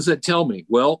 What does that tell me?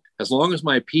 Well, as long as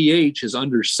my pH is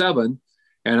under 7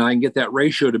 and I can get that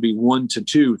ratio to be 1 to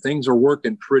 2, things are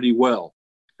working pretty well.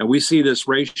 And we see this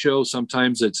ratio,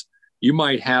 sometimes you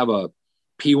might have a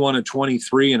P1 of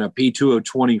 23 and a P2 of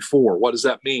 24. What does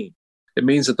that mean? It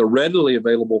means that the readily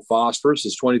available phosphorus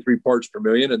is 23 parts per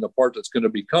million, and the part that's going to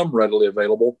become readily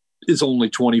available is only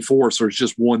 24, so it's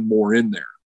just one more in there.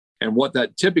 And what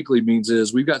that typically means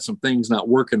is we've got some things not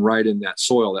working right in that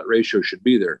soil. That ratio should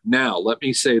be there. Now, let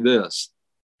me say this.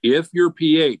 If your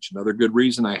pH, another good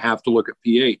reason I have to look at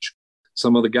pH,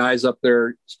 some of the guys up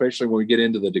there, especially when we get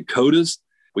into the Dakotas,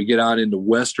 We get out into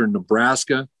western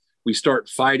Nebraska, we start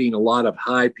fighting a lot of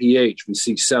high pH. We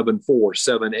see 7.4,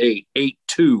 7.8,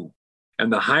 8.2.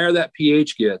 And the higher that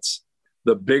pH gets,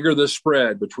 the bigger the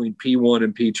spread between P1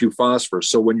 and P2 phosphorus.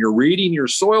 So when you're reading your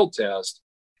soil test,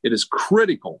 it is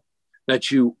critical that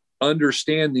you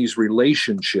understand these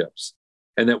relationships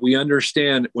and that we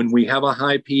understand when we have a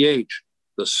high pH,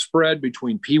 the spread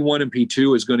between P1 and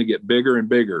P2 is going to get bigger and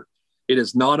bigger. It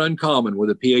is not uncommon with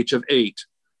a pH of 8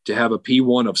 to have a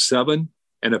P1 of 7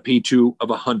 and a P2 of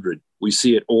 100. We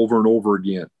see it over and over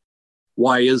again.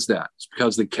 Why is that? It's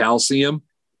because the calcium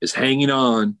is hanging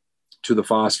on to the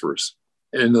phosphorus.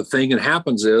 And the thing that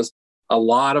happens is a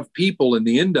lot of people in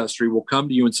the industry will come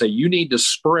to you and say, you need to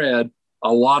spread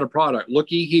a lot of product.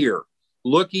 Looky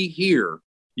here.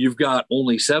 You've got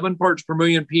only 7 parts per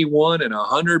million P1 and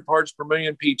 100 parts per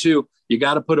million P2. You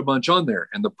got to put a bunch on there.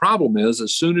 And the problem is,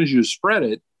 as soon as you spread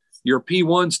it, your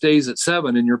P1 stays at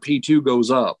 7 and your P2 goes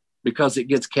up because it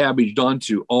gets cabbaged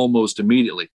onto almost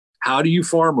immediately. How do you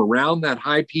farm around that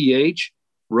high pH?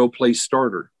 Row place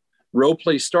starter. Row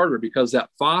place starter, because that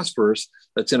phosphorus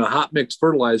that's in a hot mix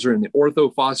fertilizer in the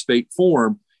orthophosphate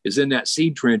form is in that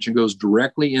seed trench and goes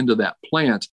directly into that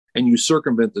plant, and you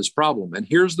circumvent this problem. And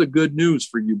here's the good news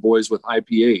for you boys with high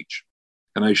pH.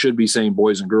 And I should be saying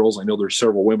boys and girls. I know there's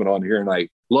several women on here, and I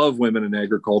love women in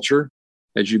agriculture,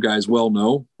 as you guys well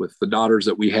know, with the daughters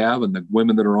that we have and the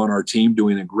women that are on our team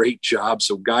doing a great job.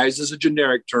 So guys is a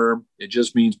generic term. It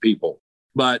just means people.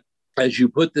 But as you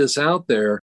put this out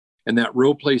there and that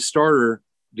row place starter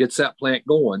gets that plant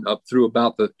going up through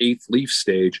about the 8th leaf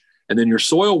stage, and then your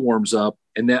soil warms up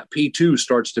and that P2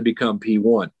 starts to become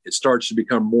P1. It starts to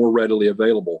become more readily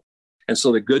available. And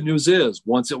so the good news is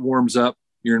once it warms up,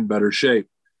 you're in better shape.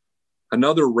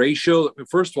 Another ratio,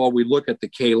 first of all, we look at the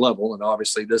K level, and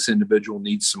obviously this individual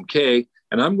needs some K.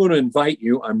 And I'm going to invite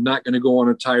you, I'm not going to go on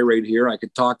a tirade here. I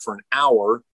could talk for an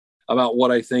hour about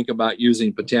what I think about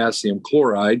using potassium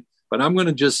chloride, but I'm going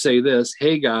to just say this.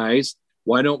 Hey guys,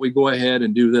 why don't we go ahead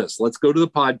and do this? Let's go to the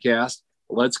podcast.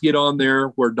 Let's get on there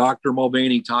where Dr.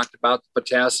 Mulvaney talked about the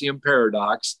potassium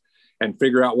paradox and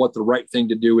figure out what the right thing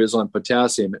to do is on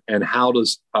potassium and how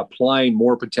does applying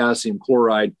more potassium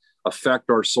chloride affect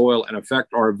our soil and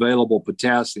affect our available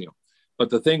potassium. But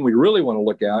the thing we really want to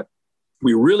look at,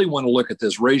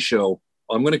 this ratio.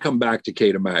 I'm going to come back to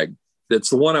K to mag. That's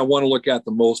the one I want to look at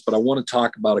the most, but I want to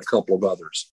talk about a couple of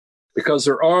others because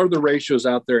there are the ratios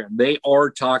out there and they are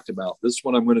talked about. This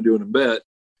one I'm going to do in a bit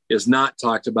is not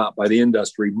talked about by the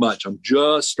industry much. I'm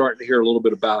just starting to hear a little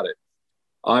bit about it.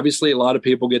 Obviously, a lot of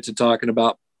people get to talking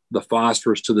about the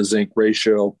phosphorus to the zinc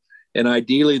ratio, and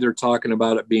ideally they're talking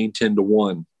about it being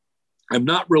 10-1. I'm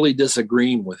not really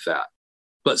disagreeing with that,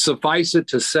 but suffice it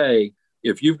to say,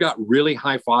 if you've got really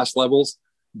high phos levels,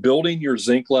 building your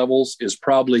zinc levels is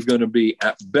probably going to be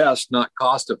at best not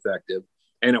cost effective,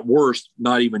 and at worst,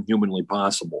 not even humanly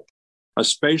possible,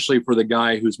 especially for the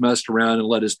guy who's messed around and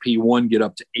let his P1 get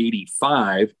up to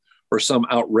 85 or some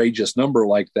outrageous number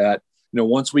like that. You know,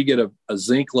 once we get a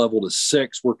zinc level to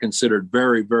 6, we're considered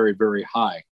very, very, very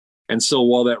high. And so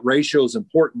while that ratio is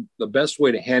important, the best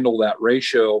way to handle that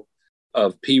ratio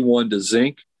of P1 to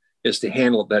zinc is to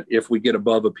handle it that if we get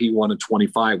above a P1 of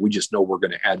 25, we just know we're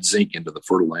going to add zinc into the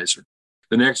fertilizer.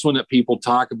 The next one that people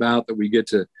talk about that we get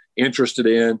to interested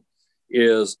in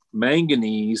is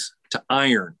manganese to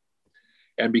iron.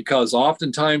 And because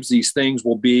oftentimes these things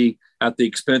will be at the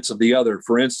expense of the other.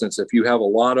 For instance, if you have a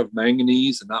lot of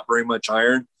manganese and not very much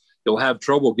iron, you'll have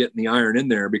trouble getting the iron in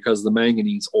there because the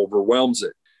manganese overwhelms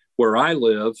it. Where I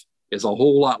live is a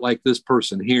whole lot like this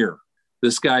person here.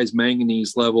 This guy's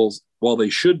manganese levels, while they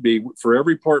should be, for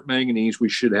every part manganese, we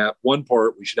should have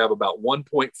about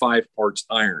 1.5 parts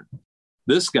iron.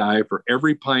 This guy, for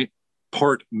every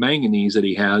part manganese that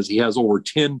he has over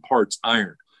 10 parts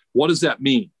iron. What does that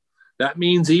mean? That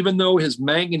means even though his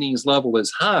manganese level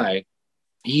is high,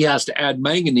 he has to add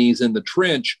manganese in the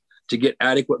trench to get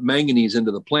adequate manganese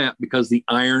into the plant because the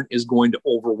iron is going to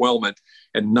overwhelm it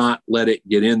and not let it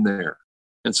get in there.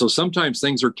 And so sometimes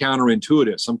things are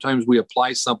counterintuitive. Sometimes we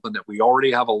apply something that we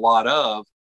already have a lot of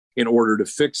in order to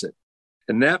fix it.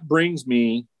 And that brings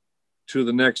me to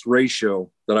the next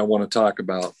ratio that I want to talk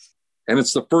about. And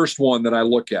it's the first one that I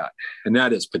look at, and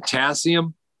that is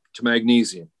potassium to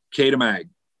magnesium, K to mag.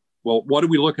 Well, what are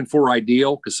we looking for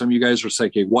ideal? Because some of you guys are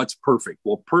saying, okay, what's perfect?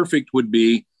 Well, perfect would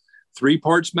be 3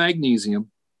 parts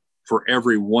magnesium for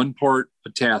every 1 part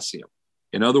potassium.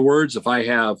 In other words, if I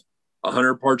have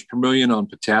 100 parts per million on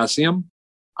potassium,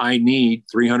 I need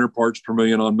 300 parts per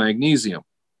million on magnesium.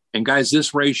 And guys,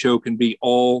 this ratio can be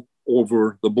all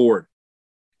over the board.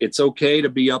 It's okay to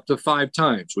be up to 5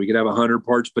 times. We could have 100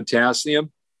 parts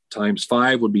potassium times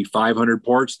 5 would be 500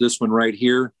 parts. This one right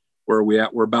here, where are we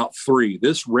at? We're about 3.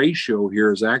 This ratio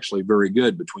here is actually very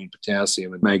good between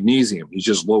potassium and magnesium. He's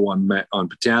just low on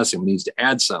potassium. He needs to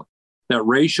add some. That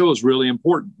ratio is really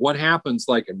important. What happens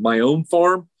like in my own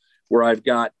farm where I've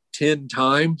got 10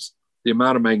 times the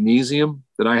amount of magnesium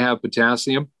that I have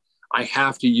potassium, I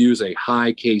have to use a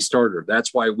high K starter.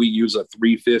 That's why we use a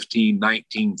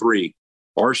 315-19-3.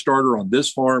 Our starter on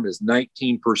this farm is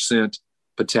 19%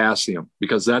 potassium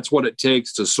because that's what it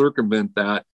takes to circumvent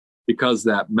that, because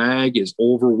that mag is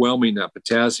overwhelming that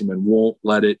potassium and won't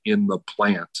let it in the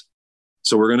plant.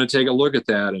 So we're going to take a look at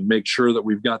that and make sure that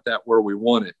we've got that where we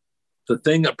want it. The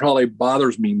thing that probably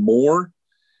bothers me more,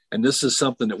 and this is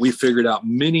something that we figured out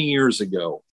many years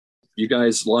ago. You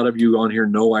guys, a lot of you on here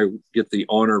know I get the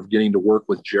honor of getting to work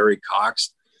with Jerry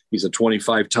Cox. He's a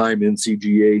 25-time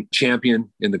NCGA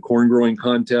champion in the corn growing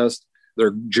contest.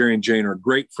 Jerry and Jane are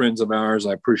great friends of ours.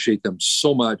 I appreciate them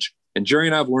so much. And Jerry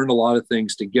and I have learned a lot of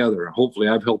things together. Hopefully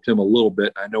I've helped him a little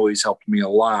bit. I know he's helped me a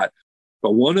lot.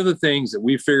 But one of the things that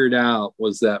we figured out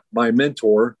was that my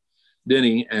mentor,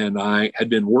 Denny, and I had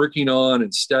been working on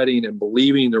and studying and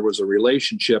believing there was a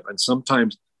relationship, and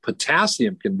sometimes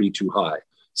potassium can be too high.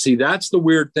 See, that's the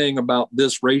weird thing about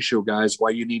this ratio, guys, why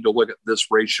you need to look at this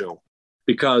ratio.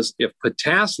 Because if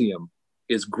potassium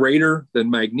is greater than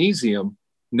magnesium,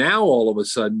 now all of a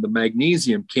sudden the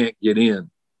magnesium can't get in.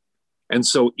 And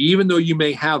so even though you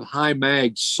may have high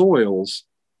mag soils,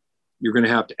 you're going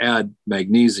to have to add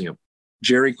magnesium.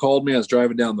 Jerry called me. I was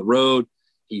driving down the road.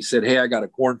 He said, hey, I got a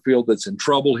cornfield that's in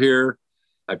trouble here.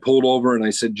 I pulled over and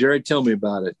I said, Jerry, tell me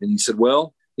about it. And he said,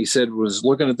 was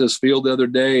looking at this field the other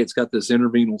day. It's got this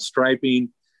intervenal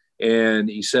striping. And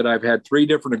he said, I've had 3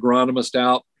 different agronomists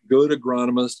out, good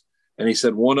agronomists. And he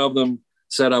said, one of them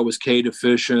said I was K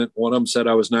deficient. One of them said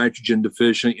I was nitrogen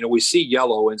deficient. We see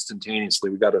yellow instantaneously.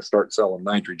 We got to start selling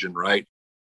nitrogen, right?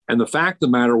 And the fact of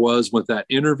the matter was, with that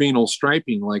intervenal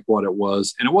striping, like what it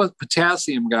was, and it was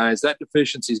potassium, guys, that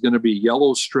deficiency is going to be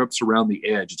yellow strips around the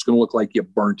edge. It's going to look like you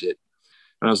burnt it.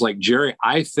 And I was like, Jerry,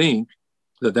 I think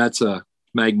that that's a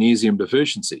magnesium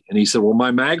deficiency. And he said, well,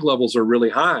 my mag levels are really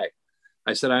high.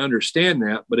 I said, I understand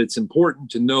that, but it's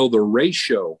important to know the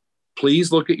ratio.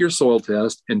 Please look at your soil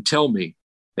test and tell me.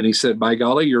 And he said, by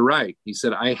golly, you're right. He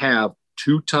said, I have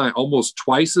almost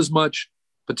twice as much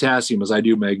potassium as I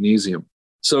do magnesium.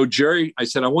 So Jerry, I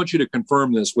said, I want you to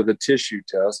confirm this with a tissue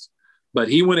test, but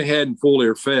he went ahead and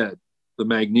foliar fed the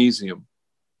magnesium.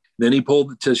 Then he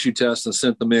pulled the tissue test and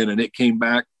sent them in, and it came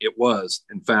back. It was,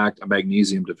 in fact, a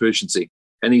magnesium deficiency.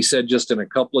 And he said just in a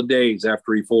couple of days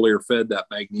after he foliar fed that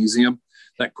magnesium,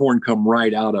 that corn come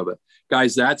right out of it.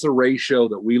 Guys, that's a ratio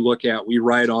that we look at, we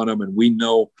write on them, and we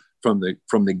know from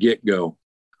the get-go.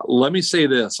 Let me say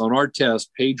this. On our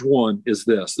test, page 1 is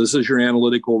this. This is your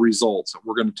analytical results that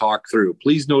we're going to talk through.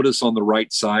 Please notice on the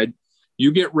right side,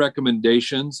 you get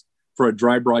recommendations for a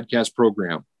dry broadcast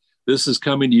program. This is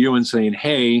coming to you and saying,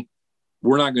 hey,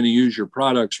 we're not going to use your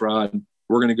products, Rod.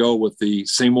 We're going to go with the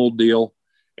same old deal,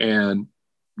 and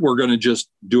we're going to just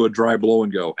do a dry blow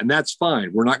and go. And that's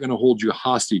fine. We're not going to hold you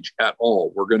hostage at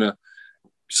all. We're going to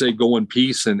say go in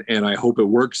peace, and I hope it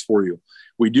works for you.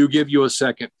 We do give you a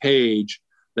second page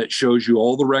that shows you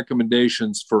all the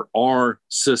recommendations for our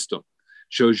system,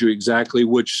 shows you exactly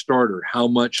which starter, how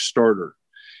much starter.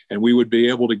 And we would be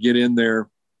able to get in there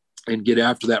and get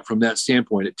after that from that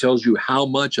standpoint. It tells you how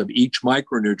much of each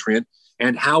micronutrient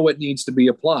and how it needs to be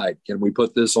applied. Can we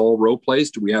put this all row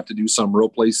place? Do we have to do some row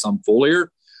place, some foliar,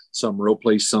 some row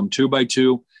place, some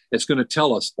 2x2? It's going to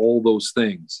tell us all those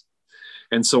things.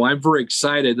 And so I'm very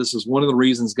excited. This is one of the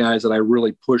reasons, guys, that I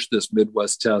really push this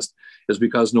Midwest test, is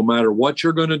because no matter what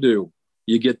you're going to do,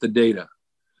 you get the data.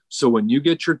 So when you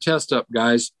get your test up,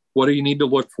 guys, what do you need to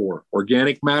look for?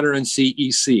 Organic matter and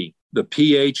CEC, the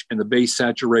pH and the base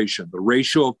saturation, the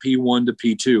ratio of P1 to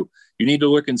P2. You need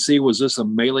to look and see, was this a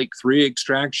Mehlich 3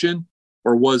 extraction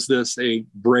or was this a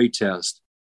Bray test?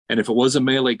 And if it was a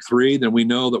Mehlich 3, then we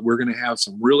know that we're going to have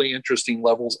some really interesting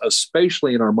levels,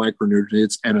 especially in our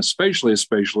micronutrients and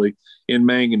especially in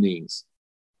manganese.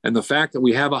 And the fact that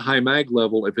we have a high mag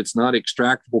level, if it's not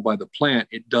extractable by the plant,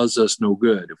 it does us no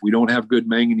good. If we don't have good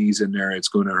manganese in there, it's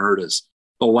going to hurt us.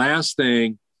 The last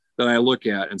thing that I look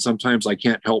at, and sometimes I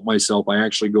can't help myself, I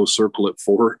actually go circle it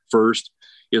first,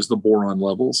 is the boron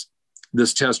levels.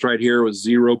 This test right here was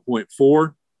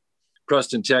 0.4.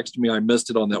 Preston texted me, I missed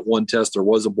it on that one test. There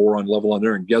was a boron level on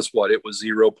there. And guess what? It was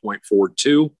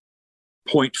 0.42,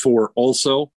 0.4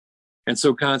 also. And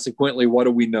so consequently, what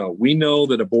do we know? We know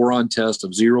that a boron test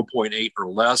of 0.8 or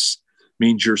less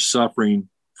means you're suffering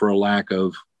for a lack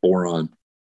of boron.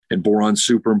 And boron's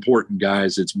super important,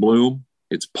 guys. It's bloom,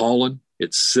 it's pollen,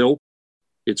 it's silk,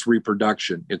 it's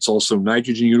reproduction. It's also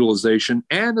nitrogen utilization.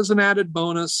 And as an added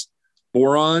bonus,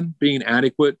 boron being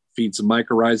adequate feeds the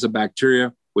mycorrhiza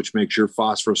bacteria, which makes your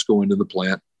phosphorus go into the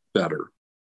plant better.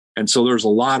 And so there's a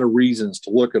lot of reasons to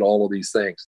look at all of these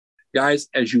things. Guys,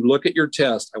 as you look at your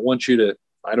test, I want you to,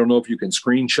 I don't know if you can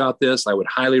screenshot this. I would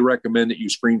highly recommend that you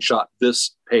screenshot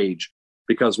this page,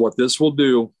 because what this will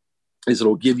do is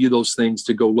it'll give you those things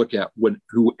to go look at. When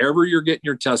whoever you're getting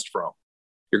your test from,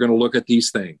 you're going to look at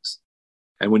these things.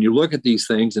 And when you look at these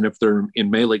things, and if they're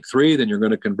in Mehlich 3, then you're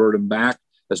going to convert them back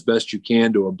as best you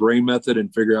can to a brain method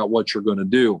and figure out what you're going to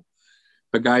do.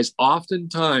 But guys,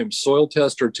 oftentimes soil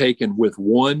tests are taken with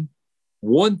one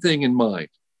thing in mind.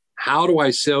 How do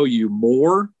I sell you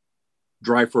more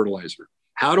dry fertilizer?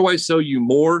 How do I sell you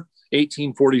more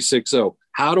 1846-0?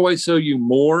 How do I sell you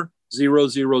more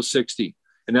 0060?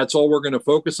 And that's all we're going to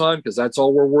focus on, because that's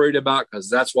all we're worried about, because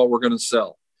that's what we're going to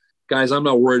sell. Guys, I'm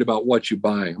not worried about what you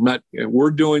buy.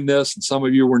 We're doing this, and some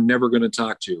of you we're never going to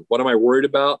talk to. What am I worried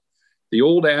about? The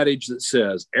old adage that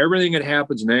says everything that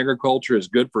happens in agriculture is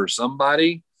good for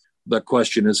somebody. The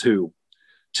question is who?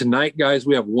 Tonight, guys,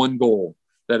 we have one goal.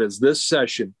 That is, this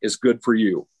session is good for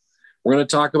you. We're going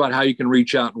to talk about how you can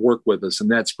reach out and work with us,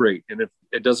 and that's great. And if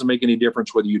it doesn't make any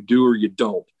difference whether you do or you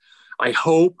don't, I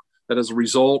hope that as a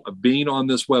result of being on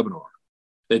this webinar,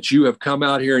 that you have come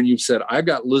out here and you've said, I've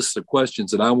got lists of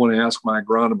questions that I want to ask my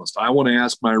agronomist. I want to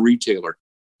ask my retailer.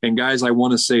 And guys, I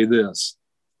want to say this.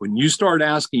 When you start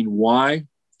asking why,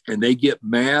 and they get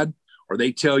mad, or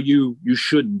they tell you you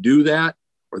shouldn't do that,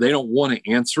 or they don't want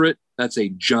to answer it, that's a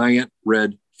giant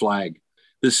red flag.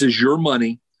 This is your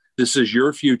money. This is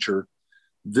your future.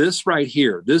 This right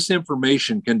here, this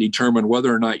information can determine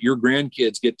whether or not your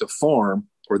grandkids get to farm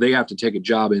or they have to take a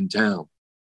job in town.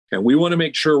 And we want to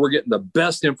make sure we're getting the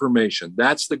best information.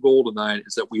 That's the goal tonight,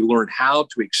 is that we learn how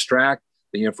to extract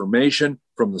the information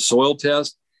from the soil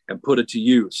test and put it to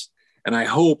use. And I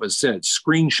hope, as said,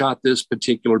 screenshot this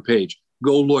particular page.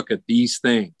 Go look at these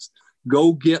things.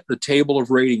 Go get the table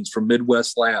of ratings from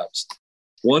Midwest Labs.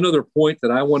 One other point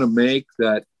that I want to make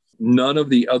that none of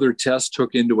the other tests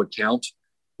took into account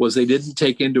was they didn't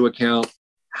take into account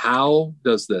how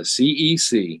does the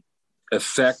CEC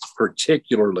affect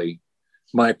particularly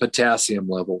my potassium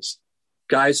levels.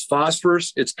 Guys,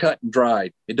 phosphorus, it's cut and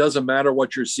dried. It doesn't matter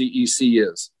what your CEC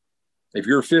is. If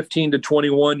you're 15 to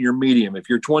 21, you're medium. If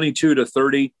you're 22 to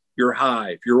 30, you're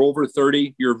high. If you're over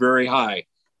 30, you're very high.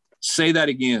 Say that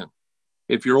again.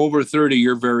 If you're over 30,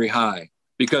 you're very high.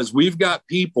 Because we've got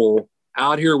people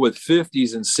out here with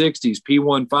 50s and 60s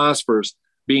P1 phosphorus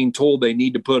being told they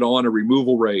need to put on a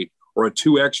removal rate or a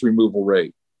 2X removal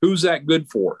rate. Who's that good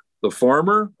for? The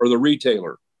farmer or the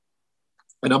retailer?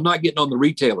 And I'm not getting on the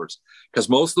retailers, because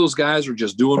most of those guys are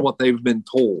just doing what they've been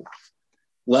told.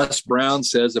 Les Brown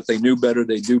says if they knew better,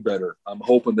 they do better. I'm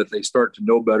hoping that they start to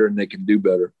know better and they can do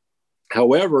better.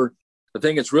 However, the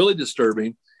thing that's really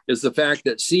disturbing is the fact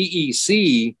that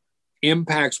CEC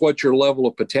impacts what your level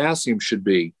of potassium should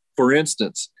be. For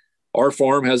instance, our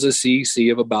farm has a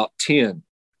CEC of about 10.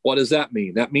 What does that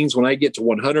mean? That means when I get to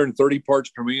 130 parts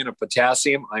per million of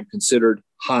potassium, I'm considered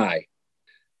high.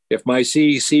 If my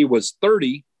CEC was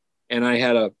 30 and I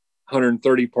had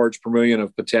 130 parts per million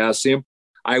of potassium,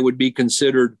 I would be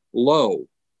considered low.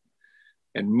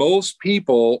 And most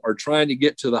people are trying to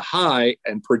get to the high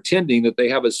and pretending that they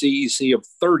have a CEC of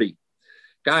 30.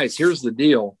 Guys, here's the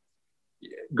deal.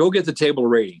 Go get the table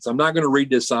of ratings. I'm not going to read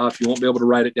this off. You won't be able to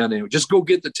write it down anyway. Just go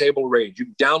get the table of ratings. You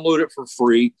can download it for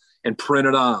free and print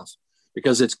it off,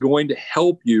 because it's going to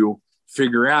help you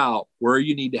figure out where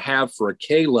you need to have for a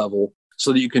K level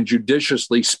so that you can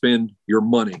judiciously spend your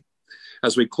money.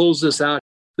 As we close this out,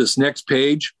 this next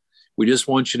page, we just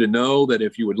want you to know that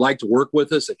if you would like to work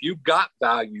with us, if you got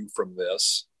value from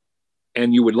this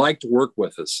and you would like to work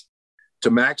with us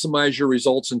to maximize your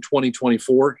results in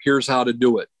 2024, here's how to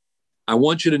do it. I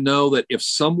want you to know that if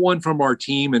someone from our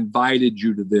team invited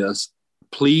you to this,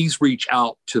 please reach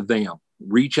out to them.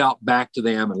 Reach out back to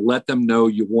them and let them know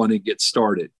you want to get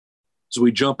started. As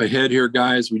we jump ahead here,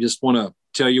 guys, we just want to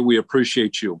tell you we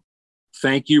appreciate you.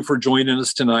 Thank you for joining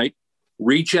us tonight.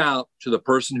 Reach out to the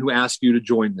person who asked you to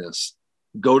join this.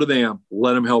 Go to them.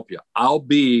 Let them help you. I'll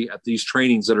be at these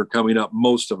trainings that are coming up,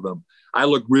 most of them. I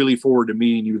look really forward to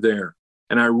meeting you there.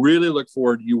 And I really look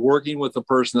forward to you working with the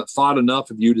person that thought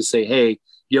enough of you to say, hey,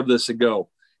 give this a go.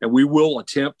 And we will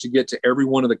attempt to get to every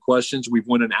one of the questions. We've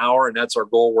went an hour, and that's our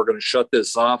goal. We're going to shut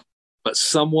this off. But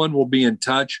someone will be in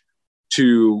touch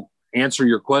to answer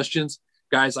your questions.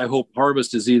 Guys, I hope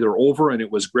harvest is either over and it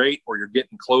was great, or you're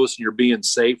getting close and you're being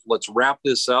safe. Let's wrap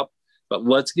this up, but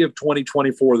let's give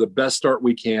 2024 the best start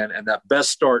we can. And that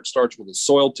best start starts with a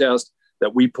soil test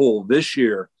that we pull this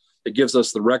year that gives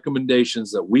us the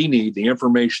recommendations that we need, the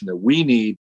information that we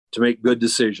need to make good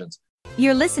decisions.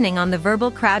 You're listening on the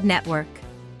Verbal Crowd Network.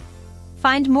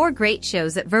 Find more great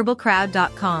shows at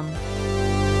verbalcrowd.com.